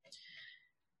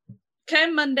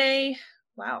 Come Monday,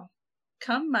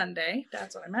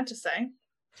 that's what I meant to say.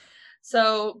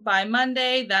 So by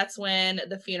Monday, that's when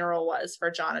the funeral was for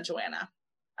John and Joanna.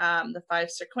 The 5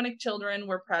 Serquinic children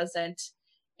were present,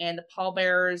 and the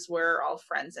pallbearers were all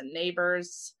friends and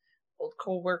neighbors, old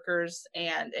co-workers,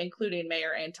 and including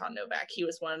Mayor Anton Novak. He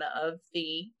was one of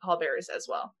the pallbearers as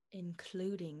well.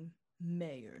 Including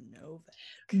Mayor Novak.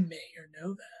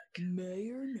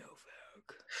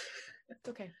 It's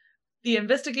okay. The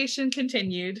investigation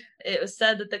continued. It was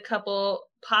said that the couple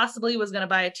possibly was going to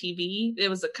buy a TV. It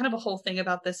was kind of a whole thing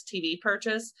about this TV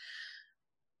purchase.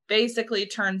 Basically,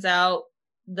 turns out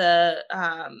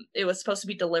it was supposed to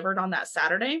be delivered on that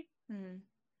Saturday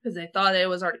because they thought it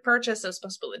was already purchased. It was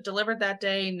supposed to be delivered that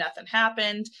day. Nothing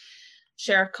happened.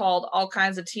 Sheriff called all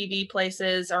kinds of TV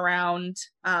places around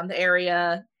the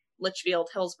area, Litchfield,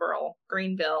 Hillsboro,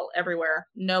 Greenville, everywhere.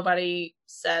 Nobody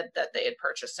said that they had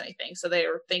purchased anything. So they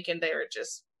were thinking they were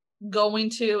just going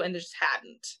to, and they just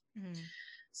hadn't.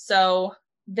 So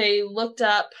they looked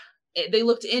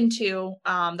into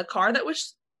the car that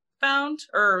was found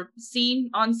or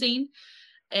on scene,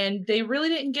 and they really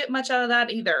didn't get much out of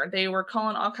that either. They were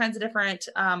calling all kinds of different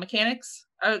mechanics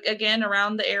again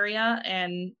around the area,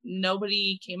 and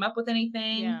nobody came up with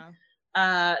anything.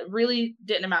 Really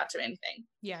didn't amount to anything.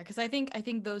 Yeah, because I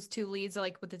think those two leads are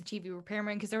like with the TV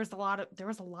repairman, because there was a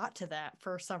lot to that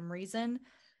for some reason.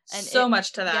 And so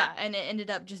much to that. Yeah, and it ended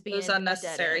up just being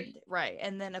unnecessary. Right.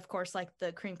 And then of course, like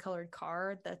the cream colored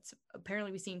car that's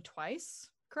apparently we've seen twice,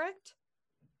 correct?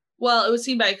 Well, it was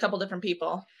seen by a couple different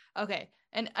people. Okay.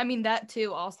 And I mean that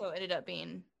too also ended up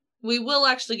being. We will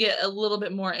actually get a little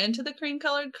bit more into the cream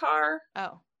colored car.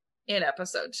 In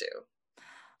episode 2.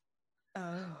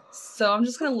 So I'm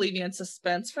just gonna leave you in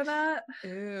suspense for that.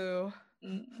 Ooh.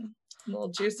 Little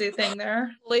juicy thing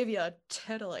there. Leave you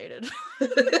titillated.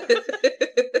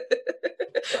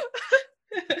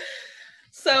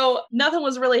 So nothing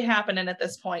was really happening at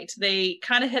this point. They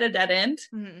kind of hit a dead end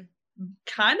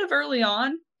kind of early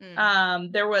on.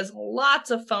 There was lots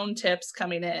of phone tips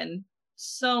coming in.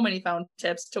 So many phone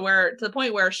tips to the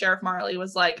point where Sheriff Marley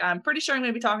was like, I'm pretty sure I'm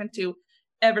going to be talking to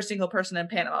every single person in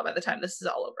Panama by the time this is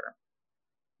all over.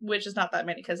 Which is not that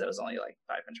many because it was only like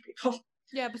 500 people.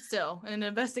 Yeah, but still, an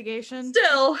investigation.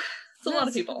 Still, it's a lot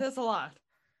of people. That's a lot.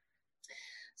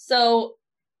 So,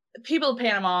 people of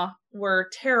Panama were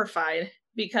terrified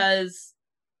because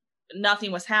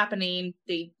nothing was happening.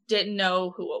 They didn't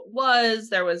know who it was.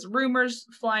 There was rumors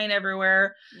flying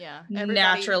everywhere. Yeah.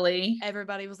 Naturally.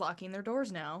 Everybody was locking their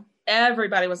doors now.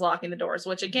 Everybody was locking the doors,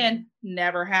 which again,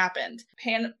 never happened.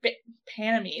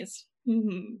 Panamese.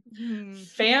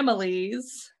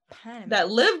 Families that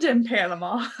lived in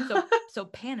Panama. So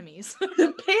Panamese.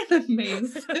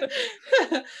 Panamese.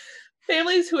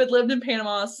 Families who had lived in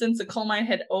Panama since the coal mine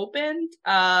had opened,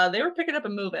 they were picking up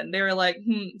and moving. They were like,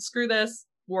 screw this.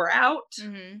 We're out.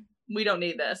 We don't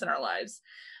need this in our lives.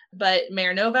 But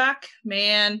Mayor Novak,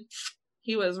 man,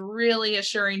 he was really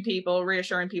reassuring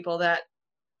people that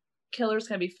killer's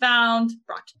going to be found,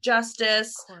 brought to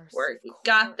justice. We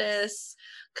got this.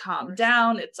 Calm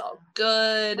down. It's all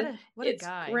good. What a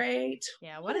guy. Great.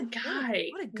 Yeah, what a guy.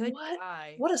 What a good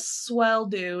guy. What a swell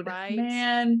dude. Right.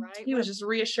 Man, he was just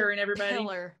reassuring everybody.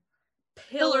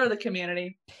 Pillar of the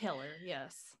community. Pillar,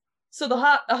 yes. So the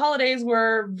holidays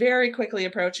were very quickly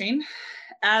approaching,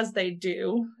 as they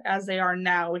are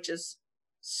now, which is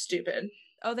stupid.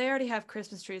 Oh, they already have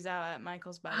Christmas trees out at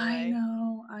Michael's, by the way.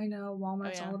 I know.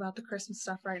 Walmart's all about the Christmas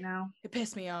stuff right now. It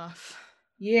pissed me off.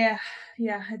 Yeah,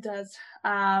 it does.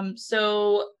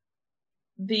 So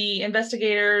the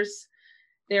investigators,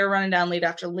 they were running down lead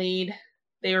after lead.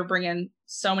 They were bringing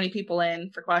so many people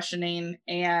in for questioning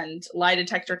and lie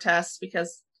detector tests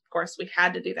because, of course, we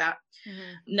had to do that.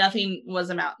 Nothing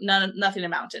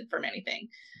amounted from anything.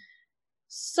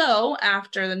 So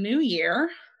after the new year,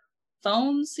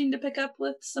 phones seemed to pick up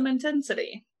with some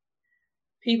intensity.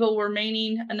 people were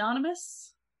remaining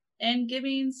anonymous and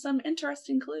giving some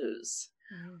interesting clues.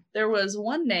 Mm-hmm. There was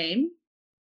one name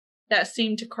that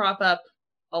seemed to crop up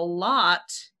a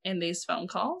lot in these phone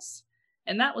calls,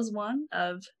 and that was one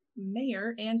of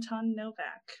Mayor Anton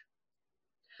Novak.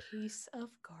 Piece of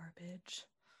garbage.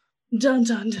 Dun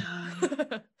dun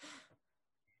dun.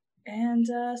 And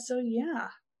so yeah,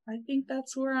 I think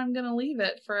that's where I'm gonna leave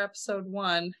it for episode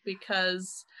 1,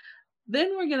 because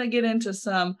then we're gonna get into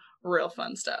some real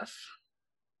fun stuff.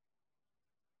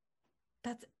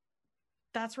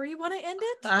 That's where you want to end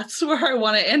it? That's where I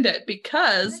want to end it,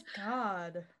 because oh my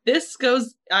God. This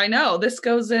goes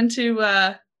into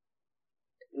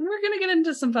we're gonna get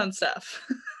into some fun stuff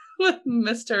with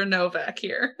Mr. Novak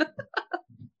here.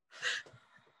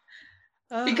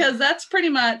 Because that's pretty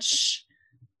much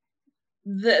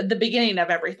the beginning of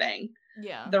everything.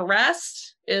 Yeah. The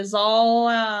rest is all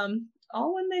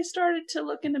when they started to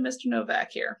look into Mr.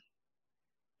 Novak here.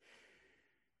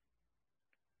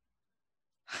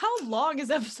 How long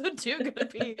is episode 2 gonna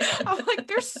be? I'm like,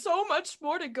 there's so much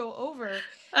more to go over.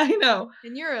 I know.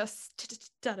 And you're a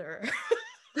stutterer.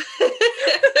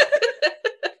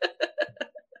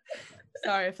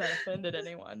 Sorry if that offended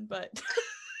anyone, but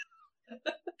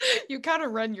you kind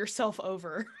of run yourself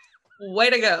over. Way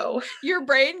to go. Your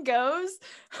brain goes,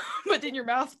 but then your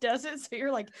mouth doesn't, so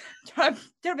you're like, families.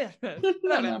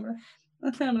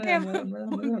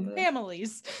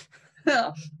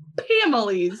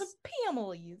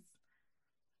 Families.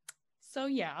 So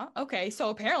yeah, okay, so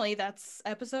apparently that's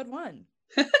episode 1.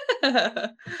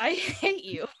 I hate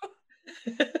you.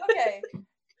 Okay.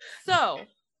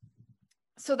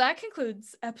 So that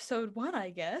concludes episode 1, I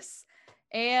guess.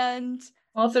 And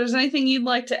well, if there's anything you'd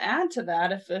like to add to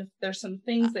that, if there's some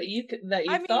things that you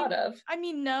thought of. I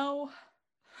mean, no,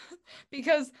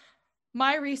 because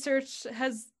my research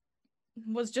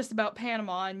was just about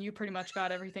Panama, and you pretty much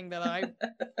got everything that I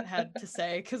had to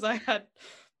say, because I had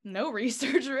no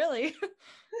research really.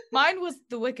 Mine was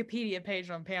the Wikipedia page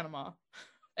on Panama,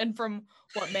 and from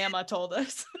what Mama told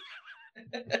us,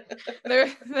 there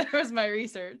was my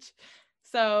research.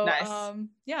 So nice.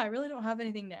 Yeah, I really don't have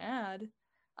anything to add.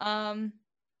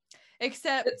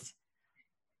 Except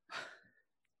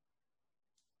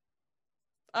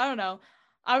I don't know.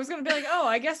 I was gonna be like, oh,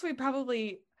 I guess we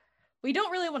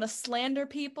don't really want to slander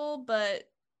people, but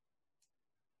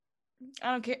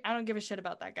I don't care. I don't give a shit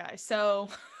about that guy. So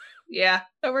yeah.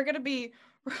 So we're gonna be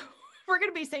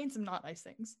saying some not nice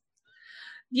things.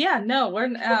 Yeah, no, we're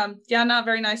not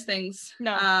very nice things.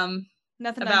 No.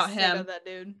 Nothing about nice him. About that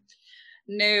dude.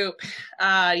 Nope.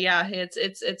 Yeah,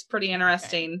 it's pretty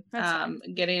interesting.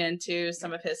 Okay. Getting into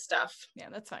some of his stuff. Yeah,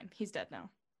 that's fine. He's dead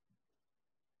now.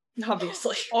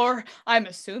 Obviously. Or I'm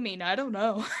assuming, I don't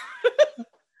know.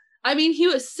 I mean, he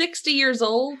was 60 years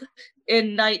old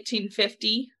in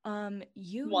 1950.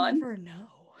 You never know.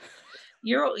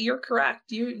 You're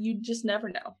correct. You just never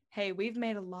know. Hey, we've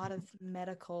made a lot of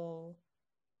medical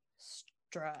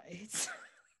strides.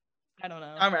 I don't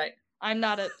know. All right. I'm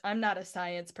not a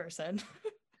science person.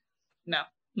 No.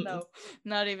 No,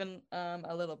 not even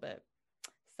a little bit.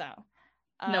 So,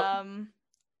 nope.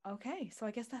 Okay, so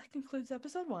I guess that concludes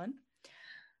episode 1.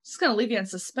 Just gonna leave you in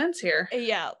suspense here.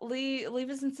 Yeah, leave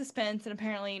us in suspense, and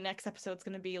apparently next episode's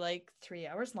gonna be like 3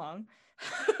 hours long.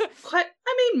 What?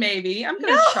 I mean, maybe. I'm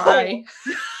gonna try.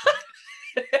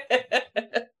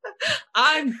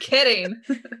 I'm kidding.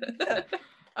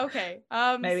 Okay.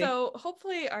 Maybe. So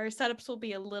hopefully our setups will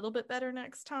be a little bit better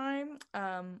next time.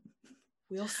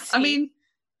 We'll see.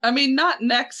 I mean, not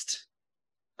next.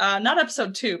 Not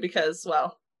episode 2, because,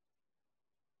 well,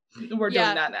 we're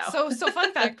doing that now. So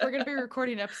fun fact, we're gonna be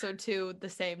recording episode 2 the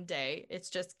same day. It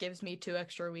just gives me 2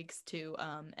 extra weeks to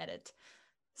edit.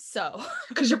 So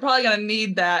because you're probably gonna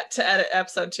need that to edit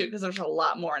episode 2, because there's a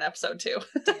lot more in episode 2.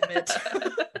 Damn it.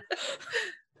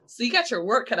 So you got your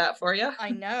work cut out for you. I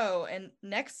know. And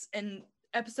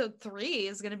episode 3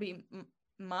 is gonna be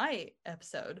my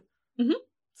episode. Mm-hmm.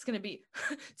 It's gonna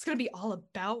be all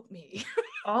about me.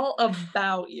 All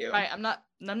about you. Right, I'm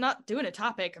not doing a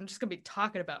topic. I'm just gonna be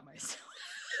talking about myself.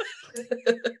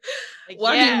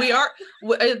 Well, yeah. I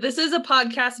mean, this is a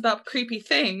podcast about creepy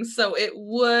things, so it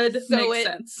would make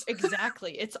sense.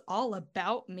 Exactly. It's all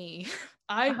about me.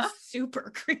 I'm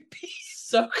super creepy.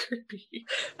 So creepy.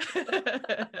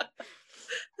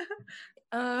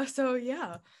 So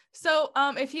yeah. So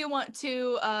if you want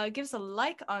to give us a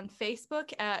like on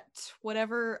Facebook at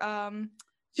whatever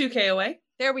 2K away.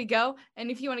 There we go.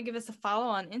 And if you want to give us a follow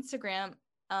on Instagram,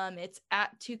 it's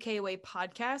at 2K away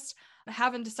podcast. I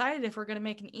haven't decided if we're going to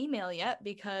make an email yet,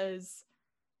 because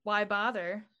why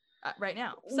bother? right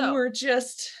now. So we're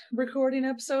just recording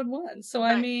episode 1. So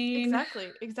right. I mean,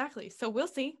 exactly. So we'll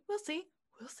see.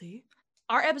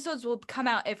 Our episodes will come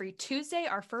out every Tuesday.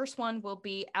 Our first one will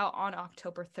be out on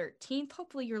October 13th.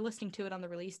 Hopefully you're listening to it on the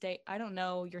release date. I don't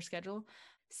know your schedule.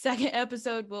 Second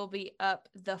episode will be up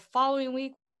the following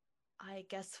week. I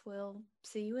guess we'll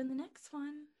see you in the next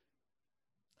one.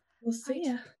 We'll see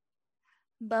ya.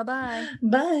 Bye-bye.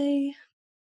 Bye.